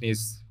some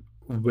companies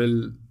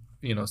will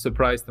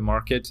surprise the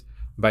market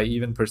by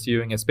even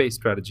pursuing a space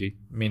strategy,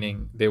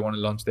 meaning they want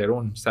to launch their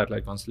own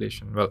satellite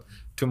constellation. Well,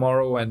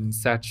 Tomorrow and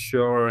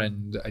SatSure,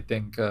 and I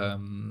think,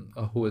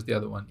 who was the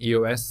other one?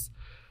 EOS.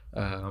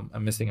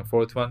 I'm missing a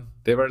fourth one.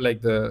 They were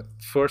like the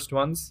first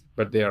ones,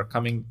 but they are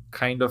coming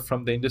kind of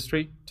from the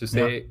industry to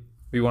say,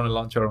 we want to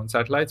launch our own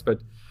satellites,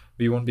 but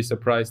we won't be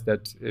surprised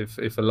that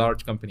if a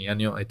large company,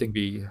 and I think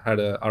we had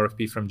a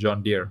RFP from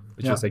John Deere,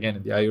 which was again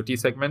in the IoT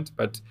segment,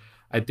 but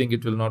I think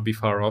it will not be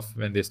far off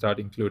when they start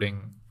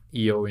including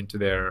EO into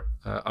their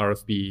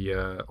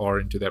RFP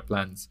or into their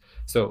plans.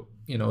 So,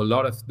 a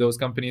lot of those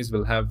companies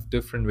will have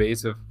different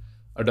ways of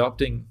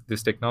adopting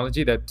this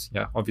technology that,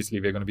 obviously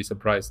we're going to be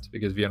surprised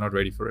because we are not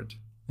ready for it.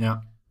 Yeah.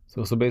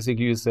 So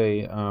basically you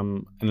say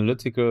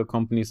analytical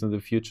companies in the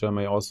future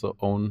may also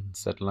own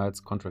satellites,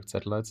 contract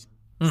satellites?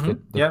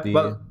 Mm-hmm.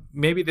 Well,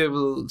 maybe they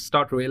will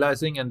start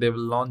realizing and they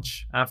will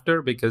launch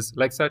after, because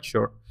like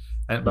SatSure.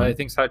 But I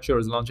think SatSure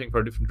is launching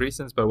for different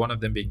reasons, but one of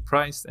them being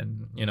price,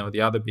 and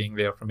the other being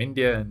they are from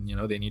India, and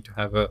they need to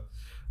have a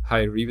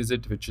high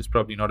revisit, which is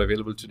probably not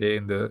available today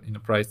in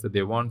the price that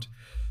they want.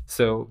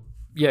 So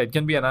it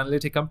can be an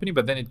analytic company,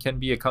 but then it can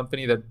be a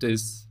company that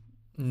is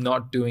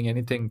not doing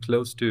anything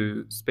close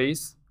to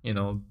space.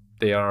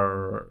 They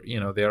are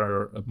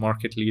a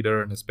market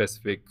leader in a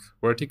specific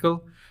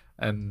vertical,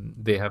 and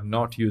they have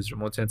not used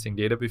remote sensing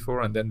data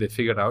before. And then they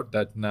figured out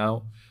that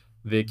now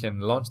they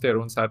can launch their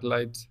own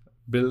satellite,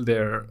 build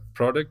their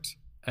product,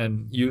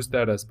 and use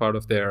that as part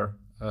of their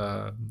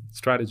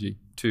strategy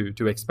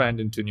to expand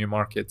into new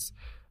markets,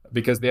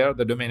 because they are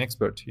the domain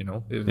expert.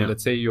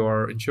 Let's say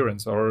you're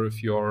insurance, or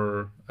if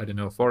you're, I don't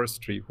know,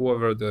 forestry,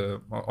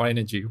 or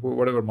energy,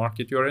 whatever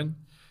market you're in,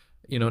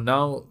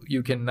 now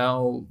you can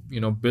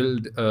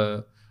build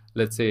a,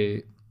 let's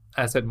say,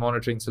 asset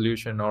monitoring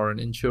solution or an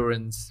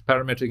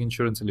parametric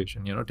insurance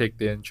solution. Take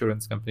the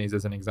insurance companies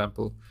as an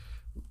example.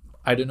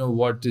 I don't know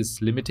what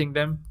is limiting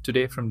them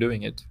today from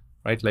doing it,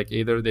 right? Like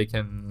either they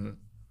can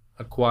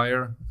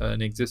acquire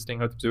an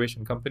existing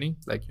observation company,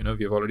 like,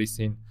 we've already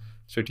seen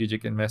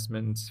strategic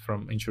investments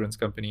from insurance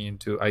company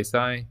into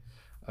ISI,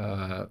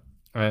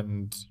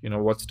 and,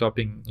 what's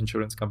stopping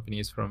insurance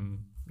companies from,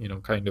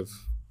 kind of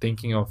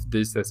thinking of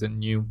this as a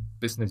new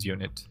business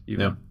unit,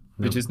 even,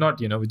 which is not,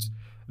 which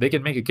they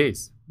can make a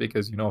case,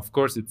 because, of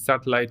course, it's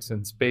satellites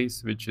and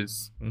space, which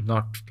is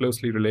not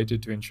closely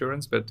related to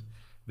insurance, but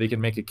they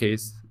can make a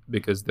case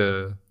because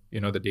the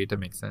data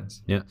makes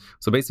sense. Yeah.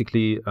 So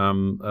basically,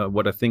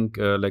 what I think,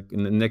 like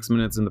in the next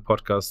minutes in the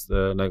podcast,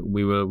 like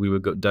we will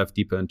dive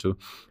deeper into,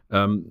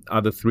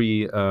 are the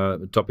three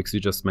topics you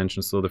just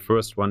mentioned. So the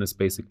first one is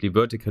basically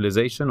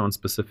verticalization on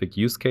specific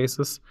use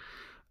cases.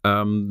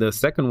 The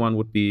second one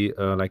would be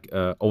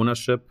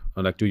ownership.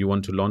 Like, do you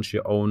want to launch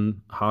your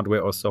own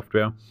hardware or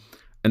software?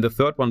 And the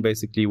third one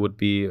basically would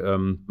be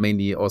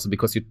mainly also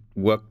because you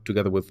work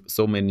together with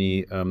so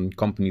many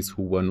companies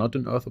who were not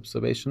in Earth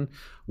observation.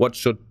 What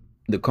should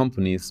the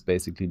companies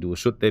basically do?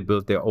 Should they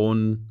build their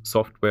own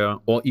software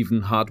or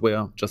even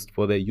hardware just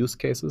for their use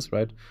cases,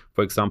 right?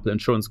 For example,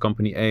 insurance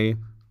company A,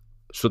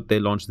 should they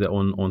launch their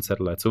own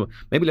satellite? So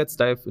maybe let's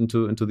dive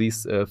into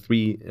these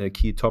three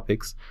key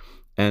topics.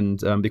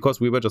 And because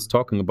we were just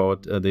talking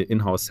about the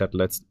in-house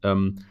satellites,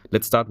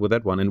 let's start with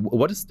that one. And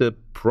what is the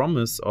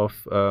promise of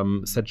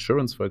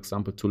Satsurance, for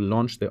example, to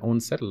launch their own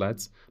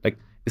satellites? Like,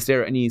 is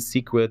there any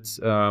secret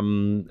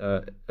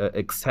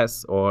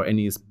access or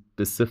any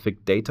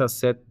specific data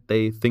set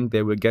they think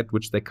they will get,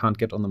 which they can't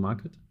get on the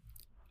market?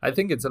 I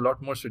think it's a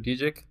lot more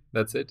strategic.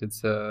 That's it.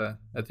 It's I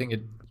think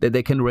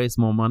they can raise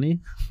more money.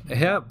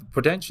 Yeah,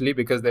 potentially,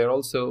 because they're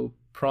also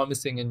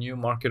promising a new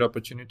market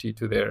opportunity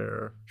to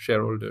their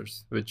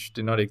shareholders, which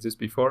did not exist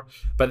before.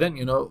 But then,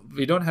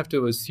 we don't have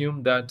to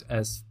assume that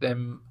as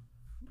them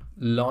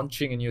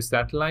launching a new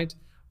satellite,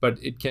 but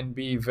it can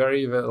be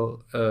very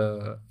well,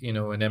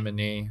 an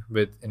M&A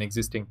with an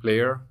existing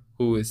player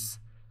who is,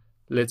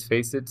 let's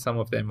face it, some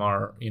of them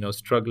are,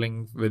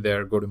 struggling with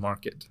their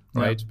go-to-market,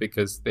 right?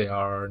 Because they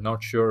are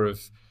not sure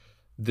if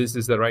this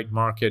is the right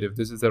market, if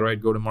this is the right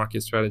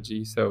go-to-market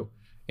strategy. So,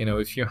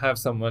 if you have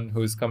someone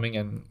who's coming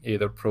and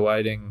either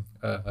providing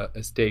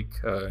a stake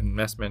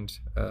investment,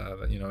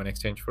 in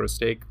exchange for a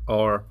stake,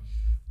 or,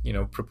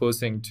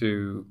 proposing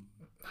to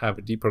have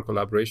a deeper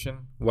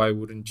collaboration, why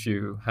wouldn't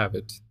you have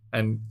it?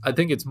 And I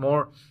think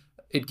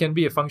it can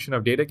be a function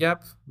of data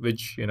gap,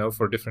 which,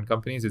 for different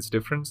companies, it's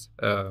different.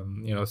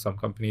 Some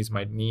companies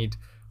might need,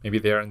 maybe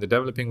they're in the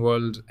developing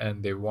world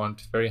and they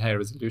want very high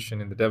resolution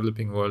in the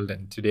developing world.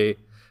 And today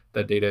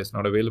that data is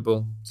not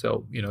available.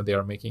 So, they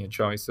are making a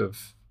choice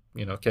of,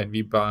 can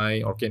we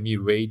buy or can we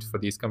wait for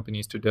these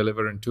companies to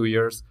deliver in 2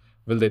 years?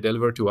 Will they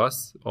deliver to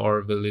us,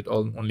 or will it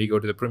only go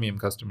to the premium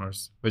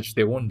customers, which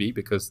they won't be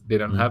because they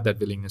don't have that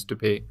willingness to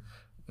pay,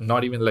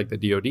 not even like the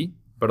DoD,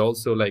 but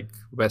also like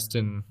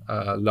Western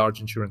large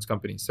insurance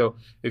companies. So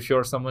if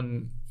you're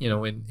someone,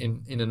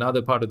 in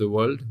another part of the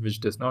world,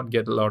 which does not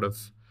get a lot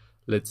of,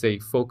 let's say,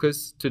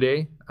 focus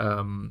today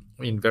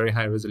in very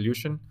high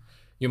resolution,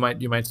 you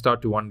might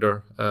start to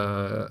wonder,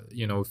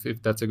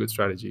 if that's a good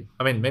strategy.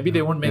 I mean, maybe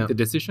they won't make the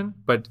decision,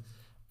 but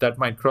that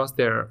might cross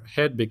their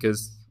head,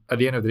 because at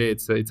the end of the day,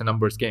 it's a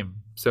numbers game.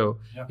 So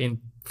in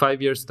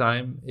 5 years'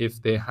 time,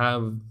 if they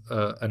have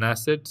an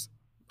asset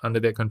under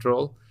their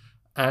control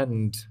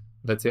and,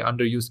 let's say,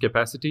 underused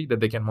capacity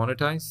that they can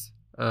monetize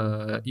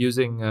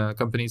using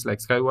companies like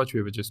Skywatch,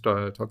 we were just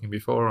talking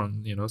before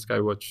on,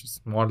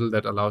 Skywatch's model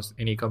that allows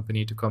any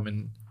company to come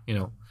and,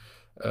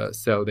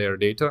 sell their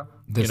data.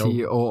 The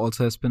CEO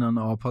also has been on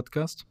our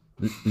podcast.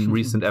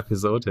 Recent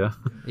episode,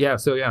 yeah.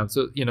 So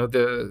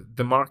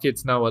the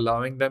market's now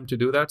allowing them to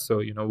do that.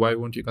 So why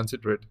won't you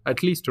consider it,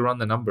 at least to run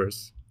the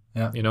numbers?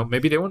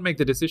 Maybe they won't make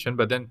the decision,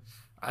 but then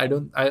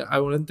I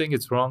wouldn't think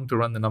it's wrong to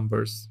run the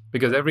numbers,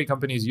 because every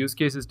company's use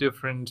case is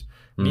different,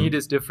 need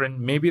is different.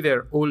 Maybe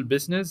their old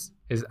business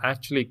is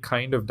actually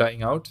kind of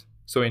dying out.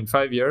 So in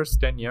 5 years,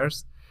 10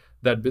 years,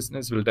 that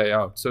business will die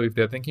out. So if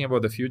they're thinking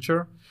about the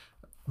future,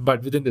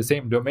 but within the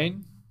same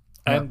domain,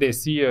 and they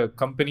see a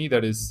company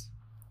that is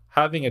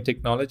having a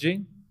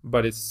technology,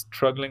 but is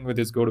struggling with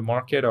its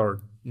go-to-market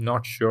or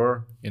not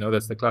sure,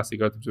 that's the classic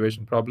Earth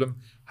observation problem,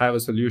 have a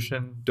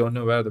solution, don't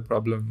know where the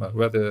problem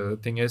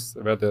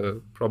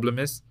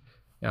is,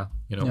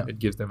 it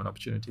gives them an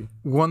opportunity.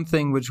 One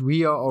thing which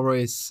we are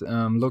always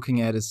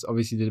looking at is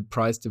obviously the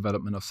price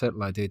development of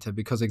satellite data,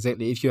 because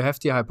exactly if you have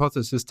the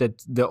hypothesis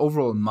that the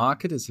overall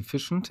market is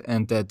efficient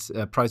and that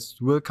prices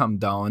will come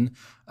down,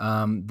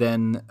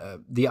 then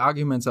the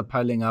arguments are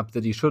piling up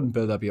that you shouldn't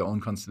build up your own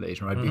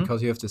constellation, right?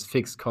 Because you have this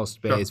fixed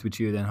cost base, which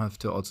you then have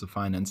to also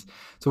finance.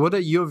 So what are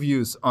your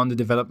views on the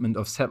development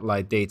of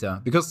satellite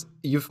data? Because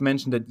you've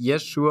mentioned that,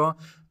 yes, sure,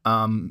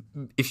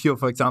 if you're,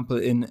 for example,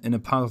 in a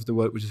part of the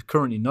world which is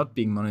currently not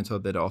being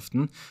monitored that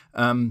often,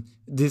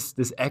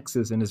 this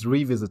access and this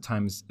revisit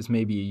time is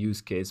maybe a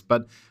use case.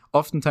 But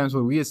oftentimes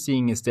what we are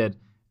seeing is that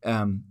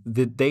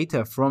the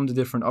data from the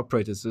different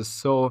operators is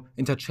so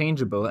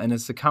interchangeable, and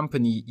as a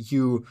company,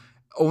 you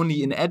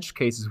only in edge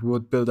cases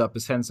would build up a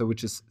sensor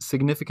which is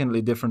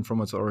significantly different from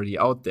what's already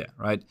out there,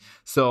 right?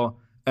 So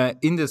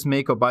in this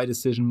make or buy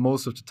decision,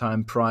 most of the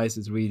time, price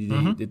is really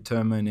the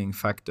determining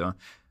factor.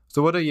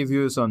 So what are your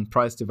views on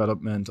price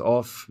development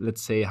of,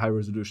 let's say,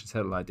 high-resolution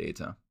satellite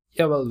data?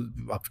 Yeah, well,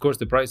 of course,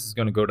 the price is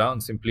going to go down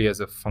simply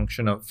as a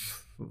function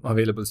of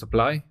available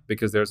supply,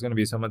 because there's going to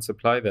be so much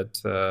supply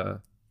that,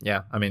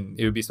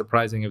 it would be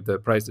surprising if the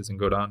price doesn't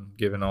go down,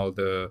 given all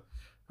the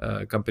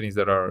companies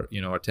that are,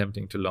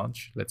 attempting to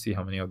launch. Let's see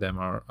how many of them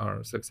are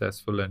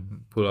successful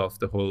and pull off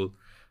the whole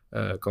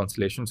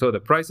constellation. So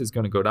the price is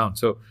going to go down.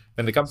 So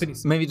when the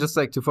companies... Maybe just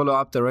like to follow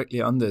up directly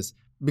on this,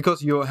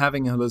 because you're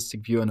having a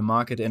holistic view on the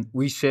market, and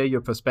we share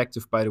your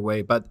perspective, by the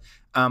way, but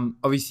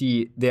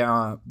obviously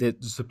the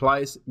supply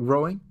is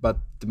growing, but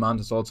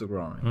demand is also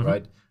growing,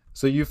 right?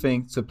 So you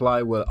think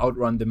supply will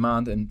outrun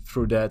demand, and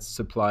through that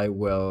supply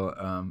will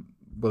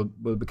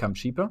become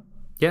cheaper?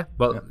 Yeah,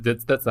 well,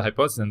 that's the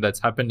hypothesis, and that's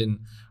happened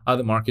in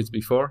other markets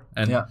before.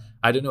 And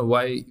I don't know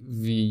why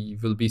we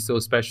will be so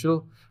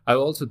special. I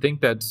also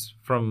think that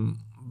from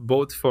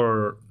both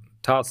for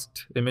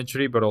tasked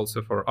imagery, but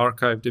also for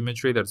archived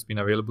imagery that's been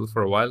available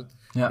for a while,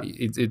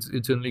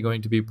 it's only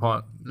going to be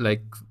a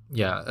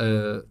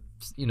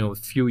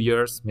few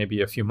years,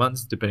 maybe a few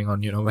months, depending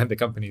on when the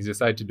companies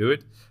decide to do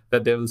it,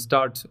 that they will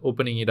start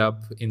opening it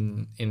up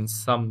in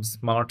some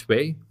smart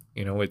way.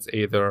 It's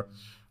either,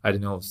 I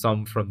don't know,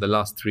 some from the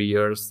last 3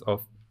 years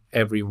of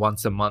every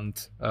once a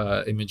month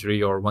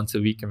imagery or once a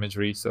week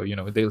imagery. So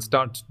they'll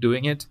start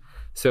doing it.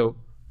 So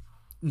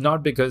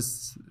not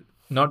because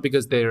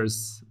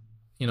there's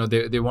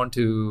they want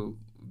to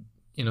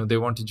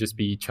just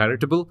be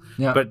charitable,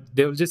 but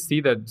they'll just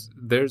see that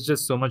there's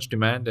just so much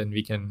demand, and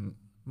we can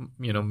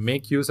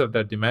make use of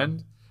that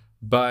demand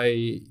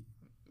by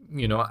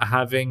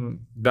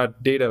having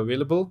that data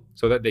available,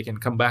 so that they can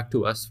come back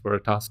to us for a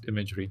tasked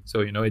imagery.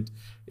 So it's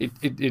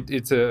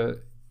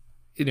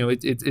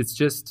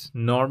just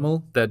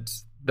normal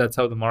that's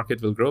how the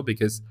market will grow,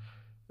 because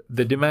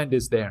the demand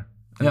is there,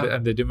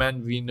 and the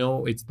demand, we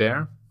know it's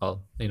there.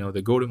 Well,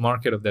 the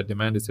go-to-market of that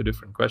demand is a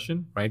different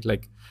question, right?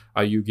 Like,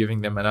 are you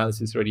giving them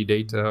analysis-ready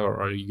data,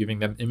 or are you giving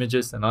them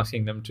images and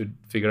asking them to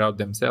figure out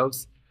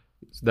themselves?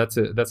 So that's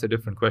a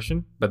different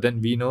question. But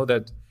then we know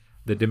that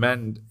the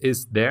demand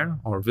is there,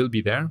 or will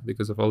be there,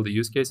 because of all the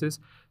use cases.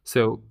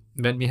 So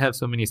when we have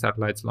so many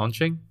satellites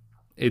launching,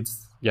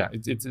 it's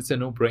a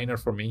no-brainer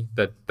for me.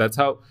 That's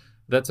how.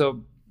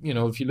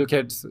 If you look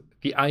at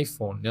the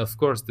iPhone, of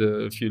course,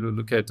 if you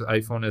look at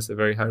iPhone as a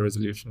very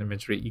high-resolution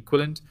imagery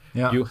equivalent,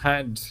 you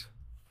had,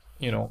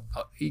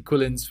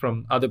 equivalents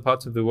from other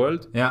parts of the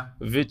world,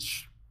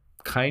 which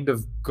kind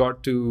of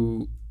got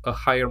to a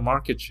higher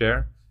market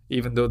share,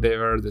 even though they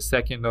were the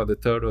second or the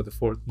third or the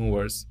fourth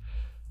movers.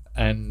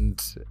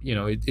 And,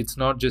 it's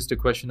not just a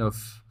question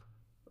of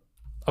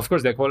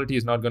course, their quality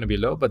is not going to be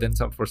low, but then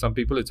for some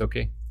people, it's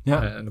okay.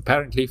 And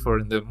apparently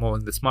in the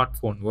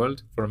smartphone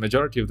world, for a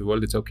majority of the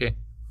world, it's okay.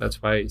 That's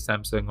why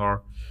Samsung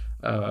or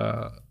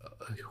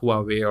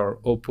Huawei or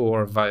Oppo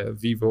or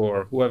Vivo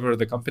or whoever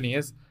the company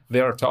is,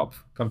 they are top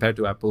compared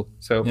to Apple.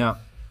 So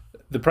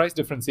the price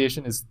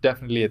differentiation is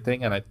definitely a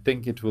thing, and I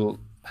think it will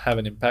have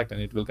an impact,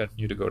 and it will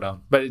continue to go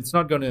down. But it's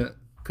not going to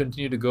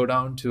continue to go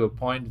down to a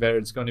point where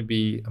it's going to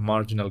be a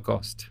marginal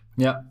cost.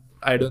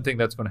 I don't think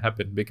that's going to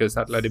happen, because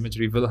satellite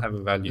imagery will have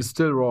a value. It's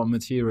still raw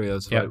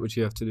materials, right, which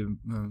you have to do,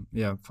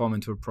 form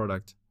into a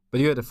product. But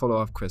you had a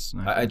follow-up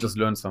question. I just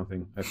learned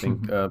something, I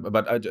think.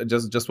 But I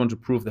just want to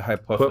prove the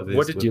hypothesis.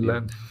 What did you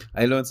learn?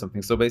 I learned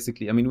something. So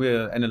basically,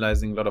 we're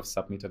analyzing a lot of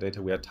sub-metadata.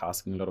 We are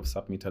tasking a lot of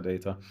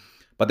sub-metadata.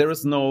 But there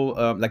is no,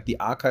 the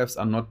archives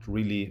are not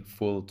really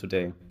full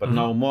today. But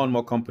now more and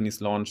more companies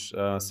launch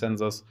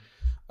sensors.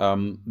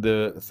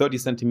 The 30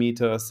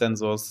 centimeter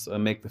sensors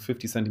make the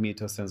 50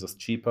 centimeter sensors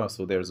cheaper,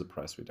 so there's a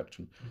price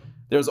reduction.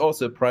 There's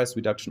also a price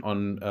reduction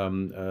on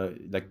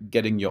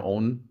getting your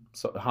own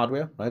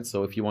hardware, right?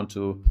 So if you want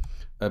to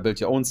build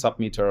your own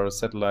sub-meter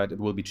satellite, it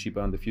will be cheaper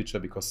in the future,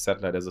 because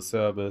satellite as a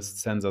service,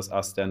 sensors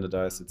are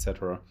standardized,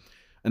 etc.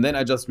 And then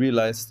I just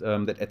realized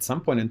that at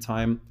some point in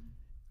time,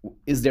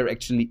 is there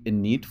actually a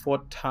need for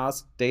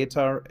task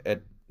data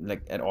at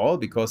all?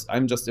 Because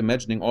I'm just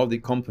imagining all the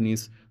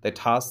companies that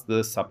task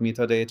the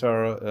sub-meter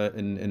data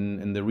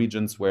in the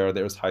regions where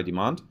there is high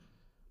demand.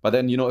 But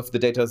then, if the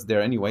data is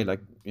there anyway, like,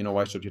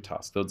 why should you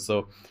task it?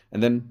 So,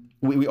 and then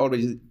we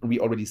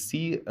already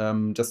see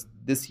just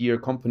this year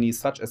companies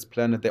such as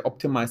Planet, they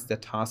optimize their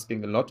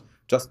tasking a lot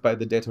just by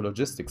the data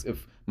logistics.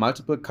 If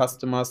multiple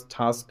customers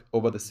task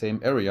over the same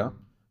area,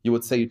 you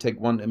would say you take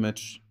one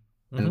image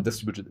and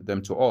distribute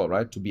them to all,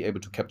 right? To be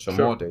able to capture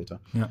more data.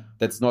 Yeah.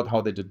 That's not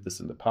how they did this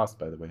in the past,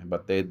 by the way,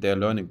 but they're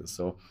learning this.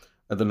 So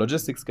the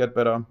logistics get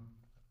better.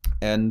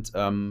 And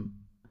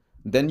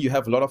then you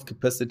have a lot of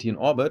capacity in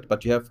orbit,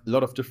 but you have a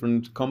lot of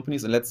different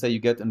companies. And let's say you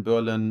get in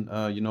Berlin,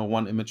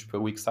 1 image per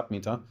week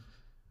submeter.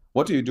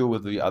 What do you do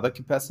with the other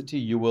capacity?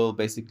 You will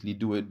basically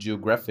do a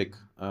geographic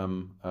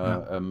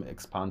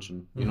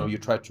expansion. You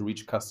try to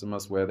reach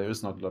customers where there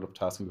is not a lot of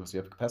tasking because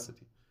you have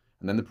capacity.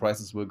 And then the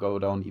prices will go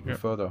down even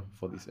further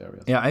for these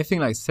areas. Yeah, I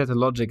think like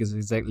Satellogic is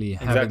exactly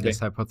having this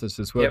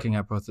hypothesis, working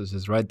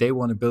hypothesis, right? They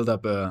want to build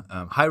up a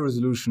high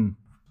resolution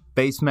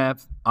base map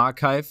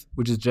archive,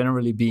 which is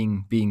generally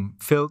being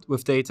filled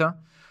with data.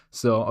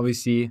 So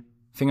obviously,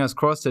 fingers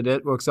crossed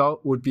that works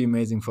out, would be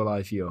amazing for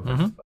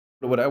LiveView.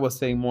 What I was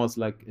saying more is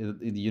like,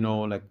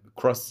 like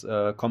cross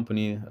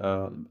company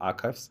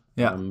archives.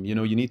 Yeah.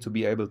 You need to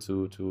be able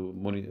to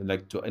monitor,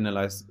 like to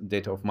analyze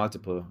data of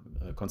multiple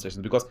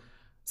constellations, because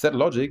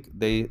Satellogic,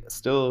 they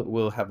still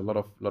will have a lot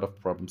of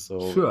problems.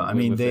 So sure, I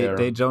mean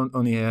they don't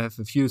only have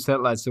a few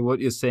satellites. So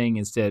what you're saying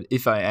is that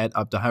if I add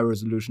up the high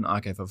resolution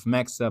archive of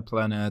Maxar,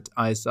 Planet,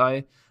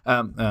 ISI,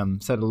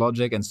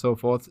 Satellogic, and so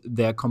forth,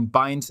 their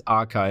combined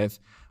archive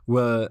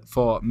will,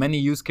 for many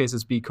use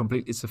cases, be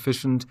completely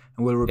sufficient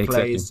and will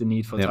replace the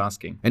need for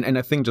tasking. And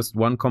I think just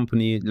one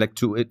company, like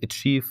to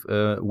achieve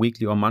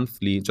weekly or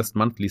monthly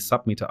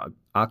submeter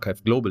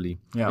archive globally,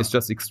 it's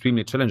just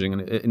extremely challenging.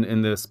 And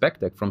in the spec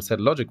deck from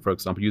Satellogic, for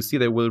example, you see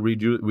they will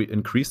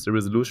increase the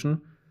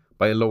resolution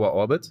by a lower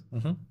orbit,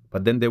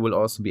 but then they will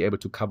also be able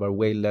to cover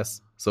way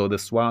less. So the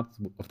swath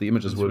of the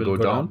images will go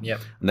down,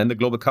 and then the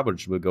global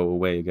coverage will go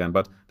away again.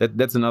 But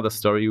that's another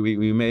story.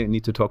 We may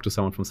need to talk to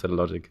someone from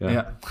Satellogic.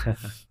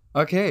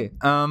 Okay,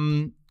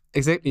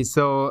 exactly.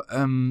 So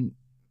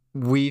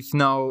we've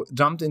now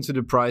jumped into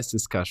the price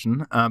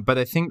discussion, but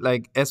I think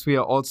like as we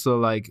are also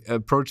like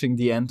approaching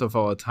the end of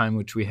our time,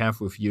 which we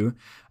have with you,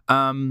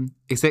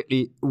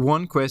 exactly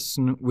one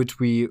question which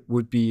we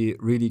would be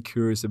really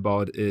curious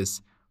about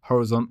is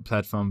horizontal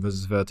platform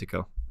versus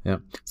vertical. Yeah.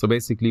 So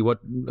basically, what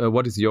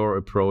is your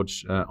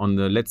approach on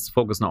the? Let's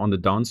focus now on the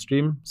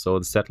downstream. So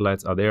the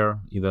satellites are there.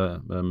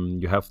 Either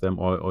you have them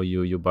or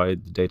you buy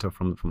the data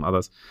from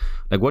others.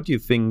 Like, what do you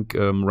think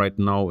right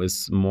now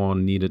is more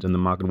needed in the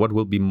market? What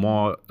will be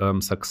more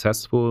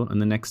successful in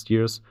the next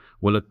years?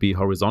 Will it be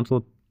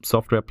horizontal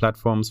software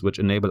platforms which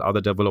enable other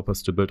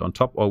developers to build on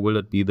top, or will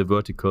it be the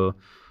vertical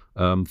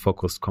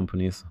focused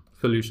companies?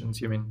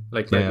 Solutions, you mean?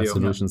 Like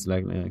solutions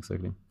like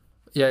exactly.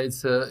 Yeah,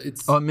 it's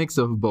a mix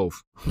of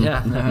both.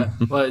 Yeah,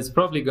 well, it's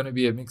probably going to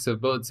be a mix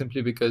of both,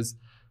 simply because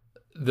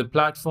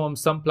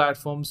some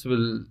platforms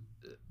will.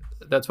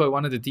 That's why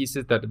one of the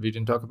theses that we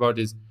didn't talk about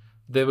is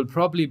there will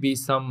probably be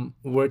some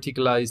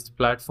verticalized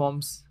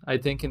platforms, I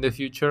think, in the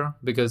future,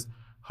 because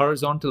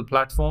horizontal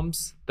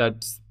platforms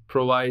that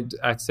provide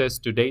access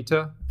to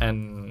data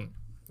and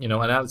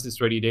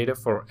analysis ready data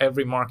for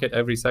every market,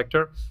 every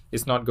sector,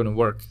 is not going to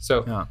work.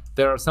 So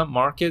there are some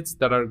markets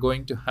that are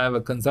going to have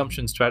a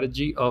consumption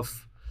strategy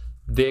of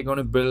they're going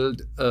to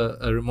build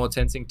a remote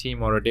sensing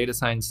team or a data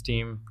science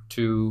team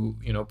to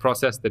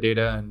process the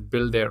data and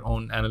build their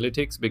own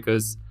analytics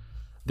because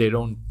they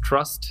don't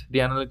trust the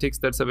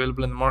analytics that's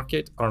available in the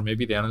market, or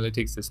maybe the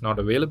analytics is not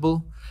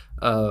available,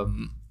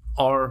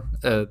 or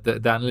the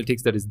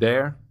analytics that is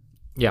there,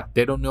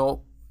 they don't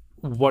know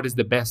what is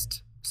the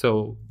best.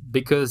 So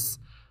because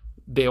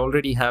they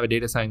already have a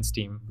data science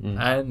team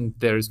and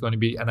there is going to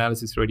be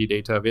analysis ready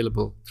data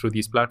available through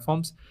these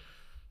platforms,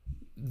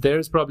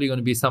 there's probably going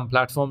to be some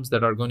platforms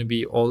that are going to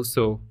be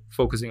also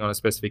focusing on a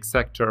specific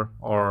sector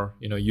or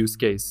use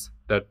case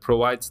that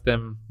provides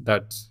them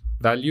that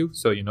value.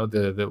 So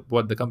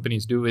what the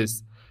companies do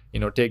is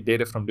take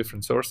data from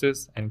different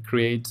sources and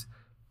create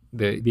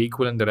the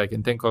equivalent that I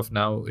can think of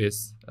now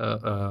is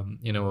a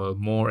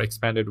more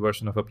expanded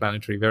version of a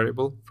planetary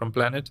variable from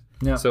Planet.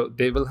 So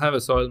they will have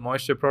a soil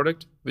moisture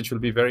product which will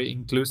be very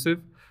inclusive,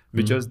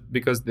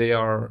 because they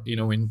are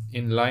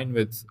in line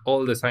with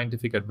all the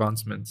scientific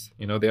advancements.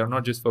 They are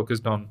not just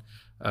focused on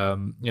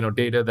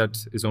data that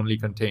is only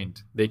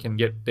contained. They can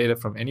get data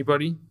from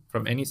anybody,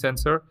 from any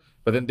sensor,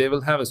 but then they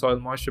will have a soil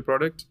moisture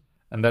product,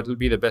 and that will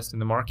be the best in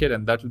the market,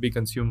 and that will be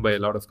consumed by a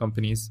lot of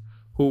companies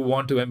who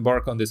want to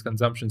embark on this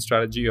consumption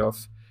strategy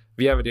of,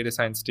 we have a data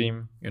science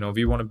team,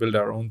 we want to build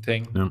our own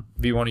thing,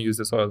 we want to use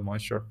the soil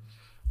moisture.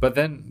 But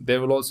then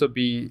there will also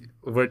be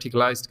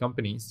verticalized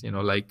companies,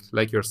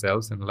 like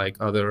yourselves and like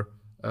other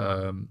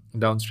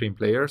downstream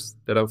players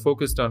that are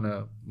focused on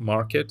a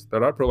market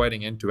that are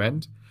providing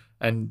end-to-end.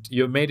 And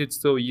you've made it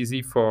so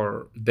easy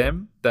for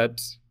them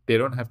that they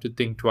don't have to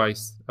think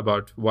twice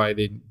about why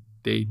they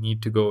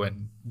need to go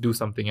and do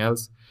something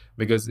else.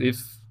 Because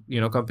if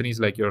companies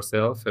like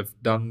yourself have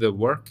done the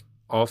work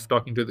of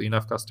talking to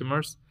enough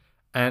customers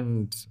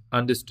and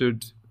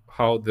understood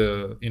how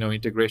the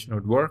integration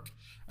would work,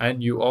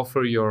 and you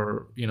offer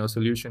your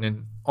solution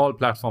in all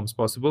platforms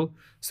possible,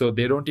 so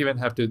they don't even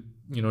have to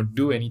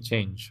do any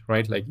change,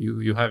 right? Like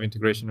you have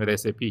integration with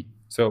SAP,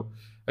 so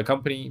a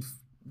company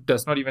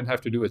does not even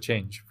have to do a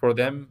change. For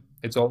them,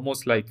 it's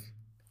almost like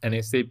an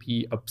SAP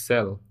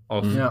upsell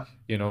of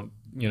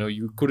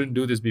you couldn't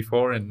do this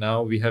before, and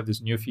now we have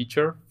this new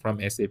feature from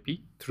SAP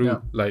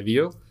through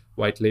Liveo,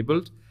 white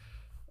labeled.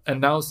 And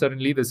now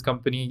suddenly this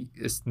company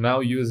is now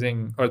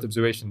using Earth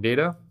observation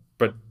data,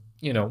 but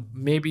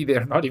maybe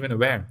they're not even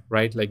aware,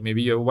 right? Like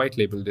maybe you white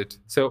labeled it.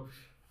 So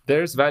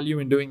there's value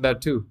in doing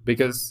that too,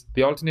 because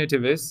the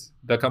alternative is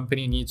the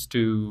company needs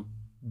to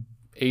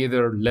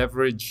either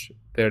leverage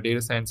their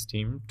data science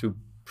team to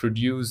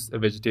produce a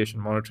vegetation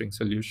monitoring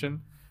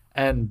solution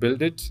and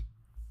build it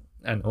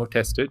and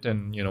test it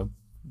and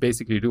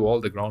basically do all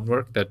the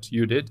groundwork that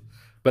you did.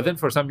 But then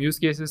for some use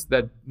cases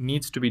that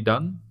needs to be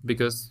done,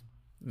 because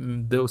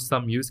those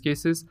some use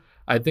cases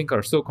I think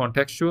are so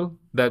contextual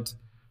that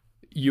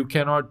you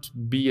cannot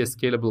be a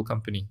scalable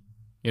company.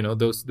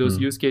 Those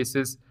use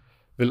cases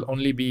will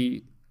only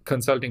be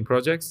consulting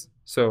projects.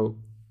 So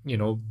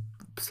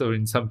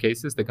in some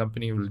cases the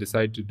company will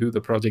decide to do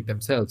the project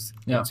themselves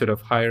instead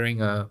of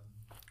hiring a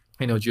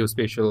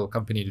geospatial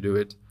company to do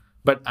it.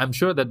 But I'm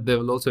sure that they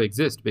will also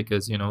exist,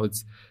 because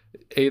it's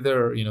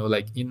either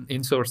like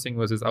insourcing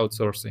versus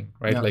outsourcing,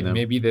 right?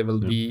 Maybe there will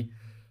be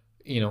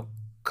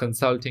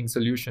consulting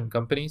solution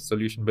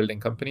building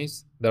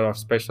companies that are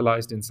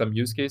specialized in some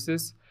use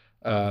cases,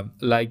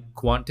 like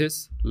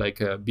Quantis, like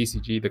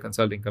BCG, the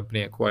consulting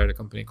company, acquired a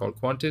company called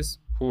Quantis,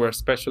 who are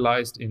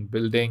specialized in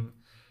building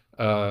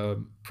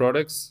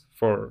products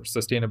for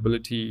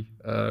sustainability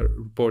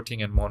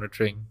reporting and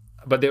monitoring.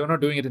 But they were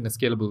not doing it in a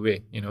scalable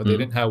way. They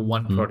didn't have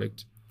one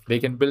product. They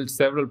can build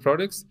several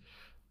products,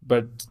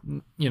 but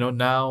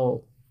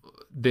now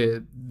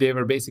they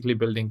were basically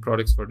building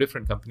products for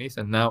different companies,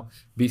 and now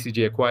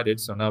BCG acquired it,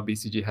 so now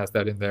BCG has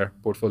that in their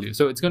portfolio.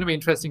 So it's going to be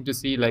interesting to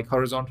see like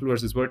horizontal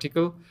versus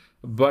vertical,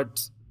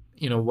 but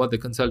what the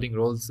consulting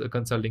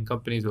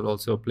companies will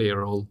also play a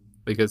role,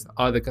 because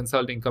are the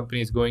consulting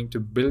companies going to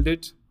build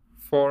it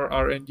for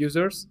our end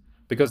users?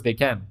 Because they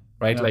can,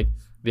 right? Like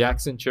the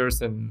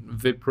Accentures and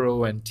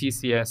Wipro and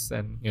TCS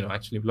and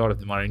actually a lot of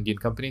them are Indian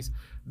companies.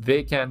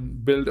 They can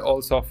build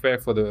all software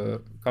for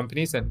the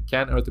companies, and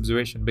can Earth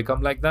observation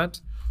become like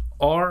that?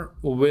 Or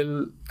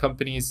will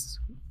companies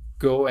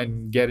go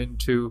and get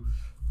into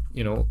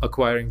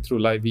acquiring through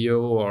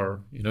Liveo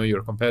or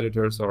your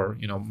competitors or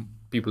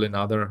people in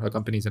other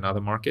companies in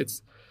other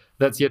markets?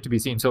 That's yet to be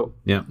seen. So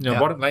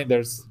bottom line,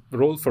 there's a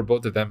role for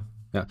both of them.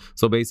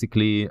 So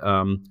basically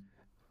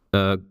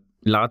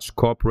large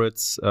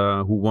corporates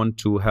who want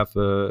to have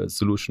a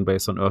solution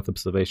based on Earth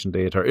observation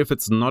data, if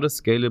it's not a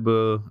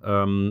scalable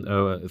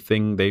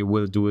thing, they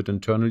will do it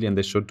internally, and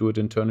they should do it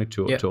internally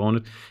to own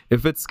it.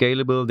 If it's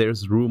scalable,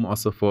 there's room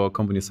also for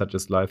companies such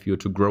as Liveo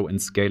to grow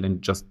and scale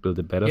and just build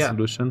a better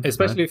solution.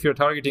 Especially if you're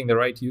targeting the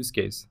right use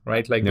case,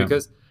 right? Like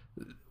because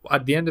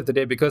at the end of the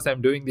day, because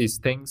I'm doing these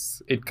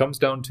things, it comes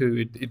down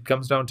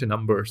to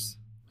numbers,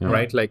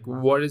 right? Like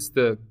what is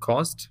the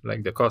cost,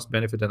 like the cost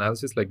benefit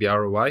analysis, like the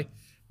ROI.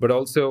 But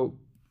also,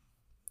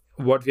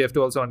 what we have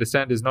to also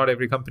understand is not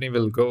every company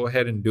will go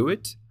ahead and do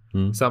it.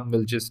 Some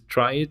will just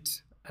try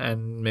it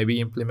and maybe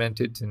implement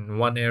it in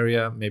one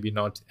area, maybe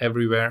not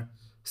everywhere.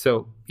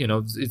 So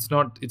it's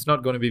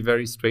not going to be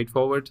very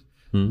straightforward.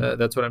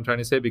 That's what I'm trying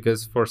to say,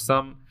 because for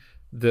some,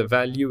 the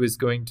value is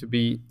going to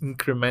be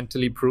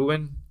incrementally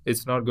proven.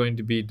 It's not going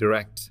to be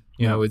direct.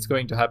 It's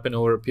going to happen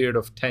over a period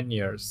of 10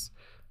 years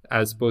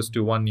as opposed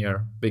to 1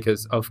 year,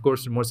 because of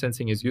course remote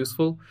sensing is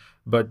useful,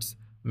 but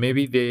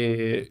maybe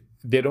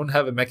they don't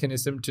have a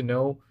mechanism to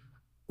know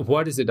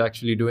what is it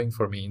actually doing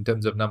for me in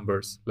terms of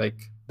numbers,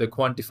 like the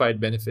quantified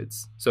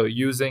benefits. So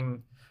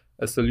using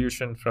a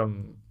solution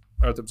from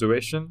Earth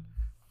observation,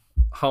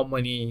 how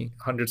many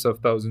hundreds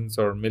of thousands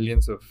or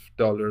millions of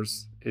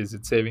dollars is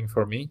it saving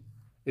for me?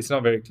 It's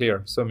not very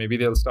clear. So maybe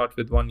they'll start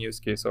with one use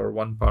case or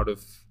one part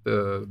of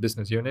the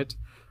business unit,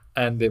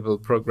 and they will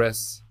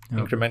progress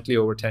incrementally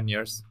over 10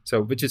 years. So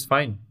which is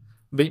fine,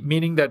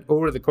 meaning that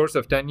over the course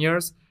of 10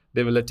 years,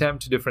 they will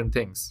attempt different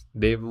things.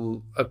 They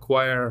will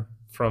acquire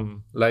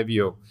from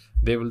Liveo.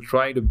 They will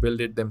try to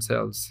build it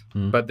themselves.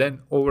 But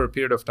then over a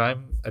period of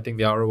time, I think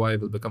the ROI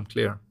will become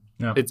clear.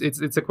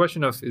 It's a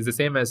question of, is the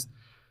same as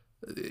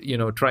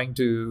trying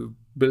to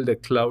build a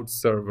cloud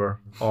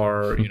server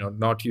or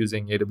not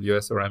using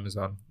AWS or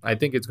Amazon. I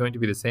think it's going to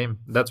be the same.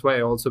 That's why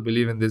I also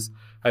believe in this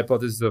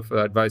hypothesis of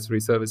advisory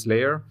service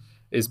layer,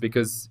 is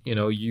because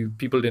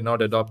people did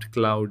not adopt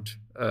cloud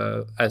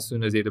as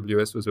soon as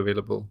AWS was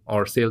available,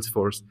 or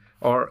Salesforce,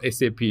 or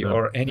SAP,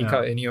 or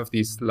any of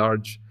these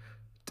large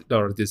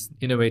or these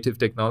innovative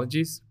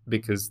technologies,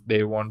 because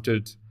they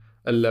wanted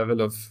a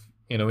level of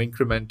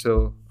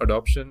incremental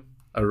adoption,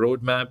 a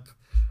roadmap,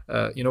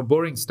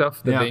 boring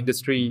stuff that the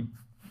industry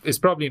is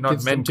probably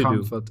not meant to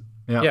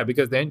do.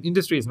 Because the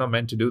industry is not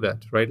meant to do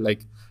that, right?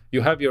 Like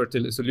you have your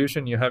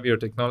solution, you have your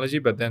technology,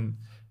 but then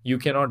you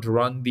cannot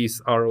run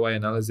these ROI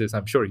analysis.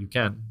 I'm sure you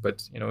can,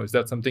 but is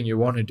that something you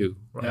want to do,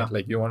 right? Yeah.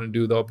 Like you want to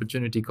do the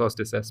opportunity cost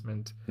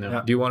assessment.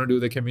 Yeah. Do you want to do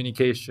the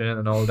communication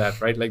and all that,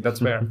 right? Like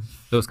that's where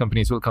those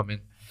companies will come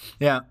in.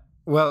 Yeah.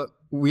 Well,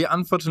 we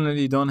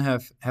unfortunately don't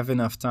have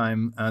enough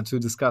time to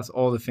discuss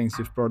all the things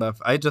you've brought up.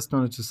 I just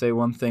wanted to say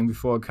one thing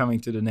before coming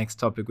to the next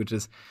topic, which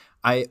is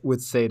I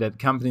would say that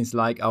companies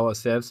like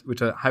ourselves,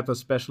 which are hyper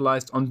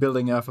specialized on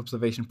building Earth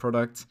observation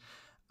products,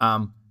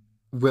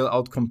 will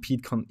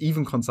outcompete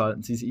even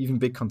consultancies, even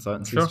big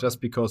consultancies, Sure. just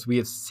because we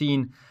have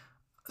seen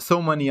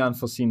so many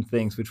unforeseen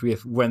things which we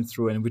have went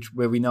through and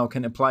where we now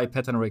can apply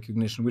pattern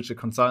recognition, which a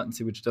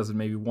consultancy which does it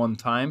maybe one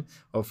time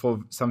or for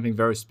something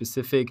very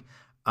specific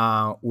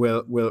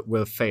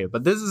will fail.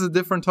 But this is a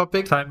different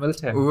topic. Time will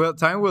tell. Well,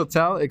 time will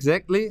tell,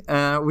 exactly.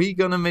 We're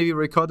gonna maybe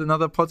record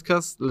another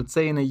podcast, let's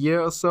say in a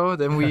year or so.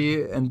 Then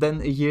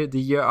the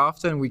year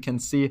after, and we can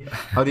see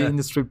how the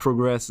industry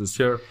progresses.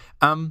 Sure.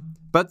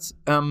 But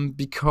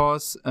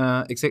because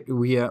exactly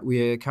we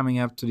are coming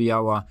up to the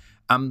hour.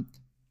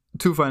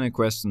 Two final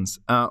questions.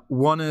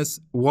 One is,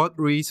 what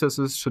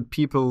resources should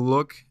people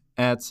look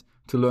at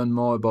to learn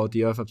more about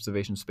the Earth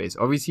observation space?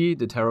 Obviously,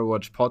 the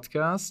TerraWatch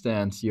podcast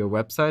and your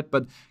website,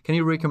 but can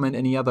you recommend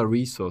any other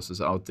resources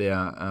out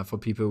there for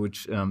people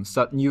which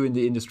start new in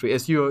the industry,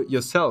 as you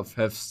yourself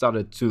have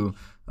started to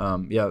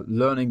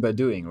learning by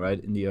doing,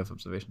 right, in the Earth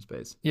observation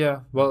space?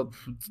 Yeah, well,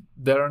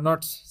 there are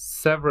not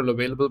several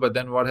available, but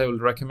then what I will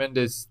recommend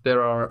is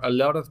there are a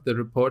lot of the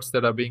reports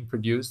that are being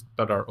produced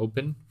that are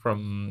open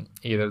from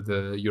either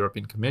the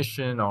European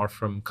Commission or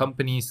from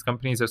companies.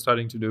 Companies are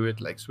starting to do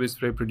it, like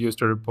Swiss Re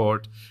produced a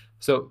report.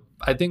 So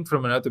I think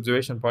from an Earth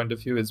observation point of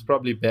view, it's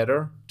probably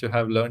better to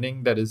have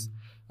learning that is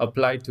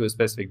applied to a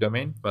specific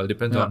domain. Well, it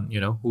depends on,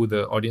 who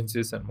the audience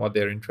is and what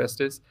their interest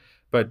is.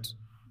 But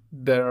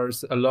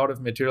there's a lot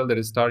of material that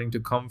is starting to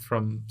come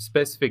from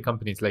specific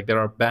companies. Like there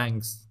are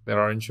banks,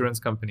 there are insurance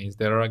companies,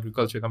 there are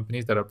agriculture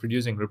companies that are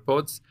producing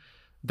reports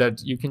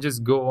that you can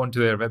just go onto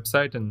their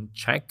website and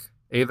check.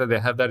 Either they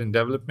have that in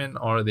development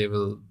or they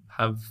will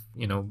have,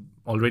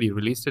 already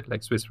released it,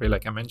 like Swiss Re,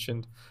 like I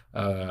mentioned,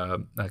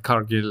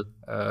 Cargill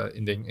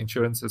in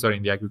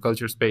the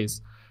agriculture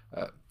space.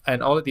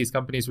 And all of these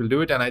companies will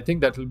do it. And I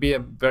think that will be a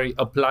very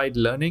applied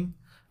learning,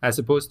 as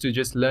opposed to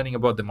just learning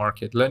about the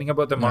market. Learning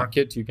about the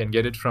market, you can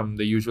get it from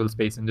the usual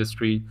space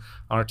industry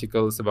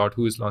articles about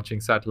who is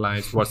launching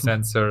satellites, what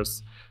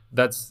sensors.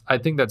 I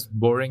think that's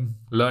boring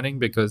learning,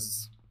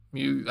 because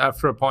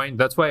after a point,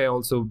 that's why I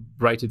also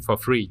write it for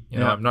free.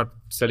 I'm not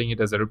selling it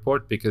as a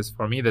report, because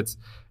for me, that's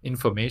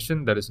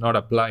information that is not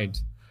applied.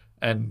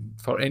 And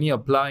for any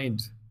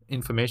applied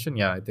information,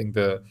 I think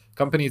the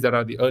companies that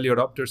are the early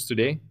adopters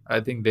today, I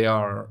think they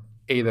are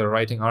either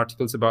writing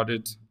articles about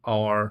it,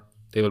 or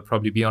they will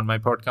probably be on my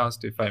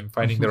podcast if I'm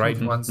finding the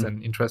right ones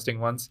and interesting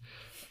ones,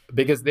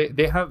 because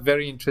they have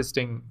very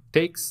interesting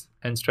takes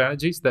and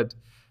strategies that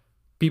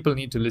people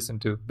need to listen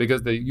to,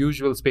 because the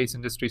usual space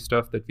industry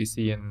stuff that we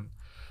see in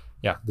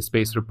the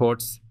space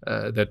reports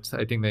that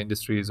I think the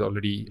industry is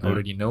already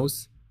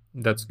knows,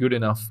 that's good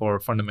enough for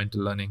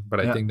fundamental learning. But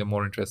I think the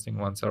more interesting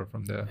ones are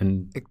from the...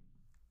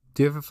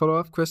 Do you have a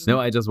follow-up question?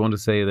 No, I just want to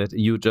say that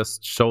you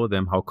just show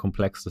them how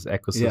complex this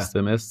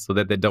ecosystem is, so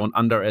that they don't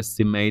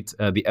underestimate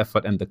the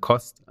effort and the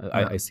cost.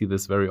 I see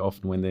this very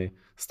often when they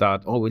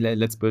start,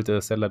 let's build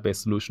a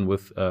satellite-based solution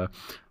with a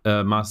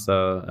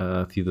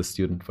master thesis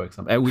student, for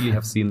example. I really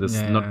have seen this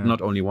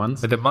not only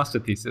once. But the master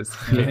thesis.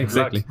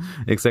 Exactly.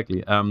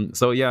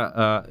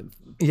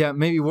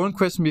 Maybe one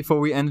question before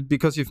we end,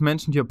 because you've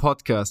mentioned your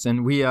podcast,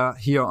 and we are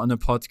here on a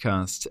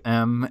podcast.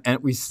 And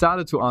we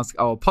started to ask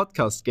our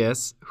podcast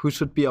guests who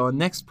should be our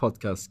next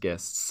podcast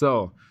guests.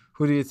 So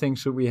who do you think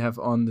should we have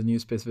on the New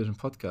Space Vision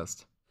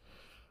podcast?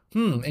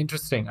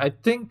 Interesting. I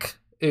think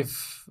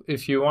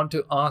if you want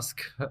to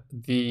ask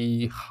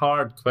the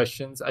hard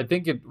questions, I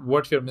think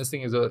what you're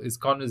missing is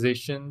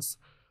conversations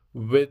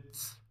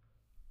with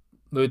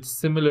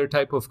similar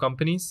type of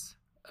companies.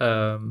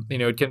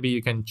 It can be,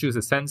 you can choose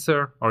a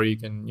sensor, or you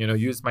can,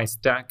 use my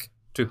stack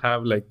to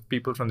have like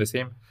people from the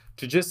same,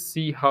 to just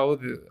see how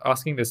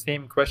asking the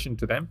same question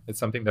to them. It's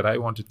something that I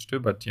wanted to do,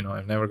 but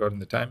I've never gotten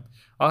the time.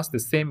 Ask the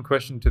same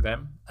question to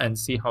them and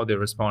see how they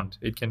respond.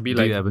 It can be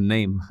do you have a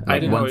name? I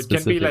don't know.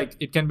 Specific?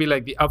 It can be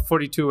like the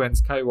UP42 and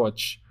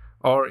Skywatch,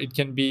 or it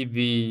can be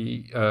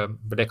the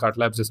Descartes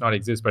Labs does not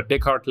exist, but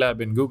Descartes Lab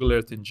and Google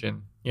Earth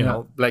Engine.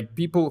 Like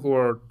people who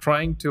are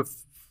trying to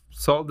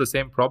solve the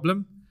same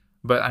problem,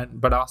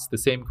 but ask the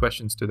same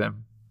questions to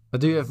them. But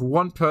do you have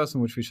one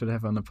person which we should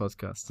have on the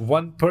podcast?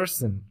 One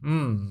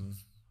person?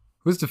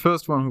 Who's the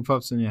first one who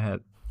pops in your head?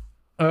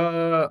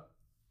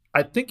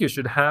 I think you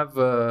should have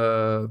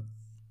the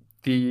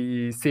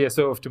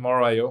CSO of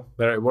Tomorrow.io,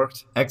 where I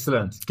worked.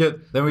 Excellent.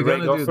 Good. Then we're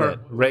going to do that.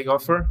 Ray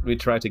Goffer. We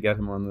try to get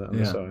him on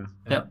the show.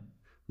 Yeah.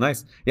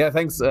 Nice. Yeah,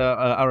 thanks,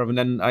 Aravind.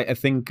 And I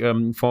think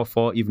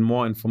for even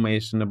more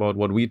information about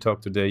what we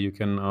talked today, you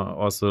can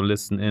also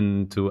listen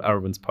in to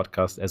Aravind's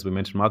podcast, as we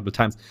mentioned multiple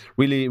times.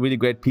 Really, really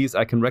great piece.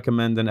 I can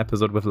recommend an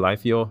episode with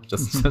Lifeo.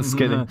 Just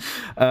kidding.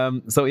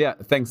 So yeah,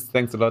 thanks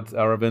a lot,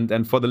 Aravind.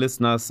 And for the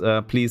listeners,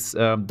 please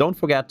don't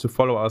forget to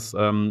follow us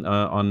on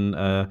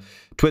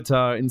Twitter,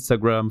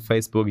 Instagram,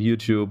 Facebook,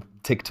 YouTube,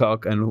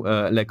 TikTok, and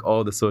like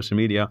all the social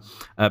media,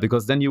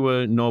 because then you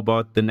will know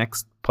about the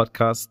next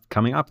podcast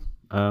coming up.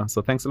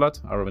 So thanks a lot,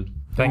 Aravind.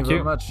 Thank you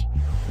very much.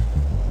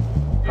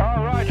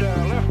 All right,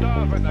 lift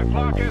off and the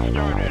clock is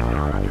started.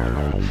 Roger.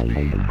 The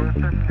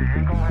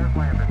Eagle has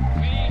landed.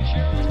 We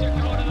choose to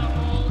go to the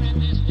moon in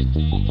this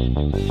decade.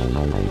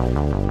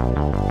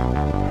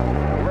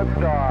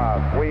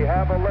 Liftoff. We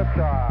have a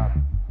liftoff.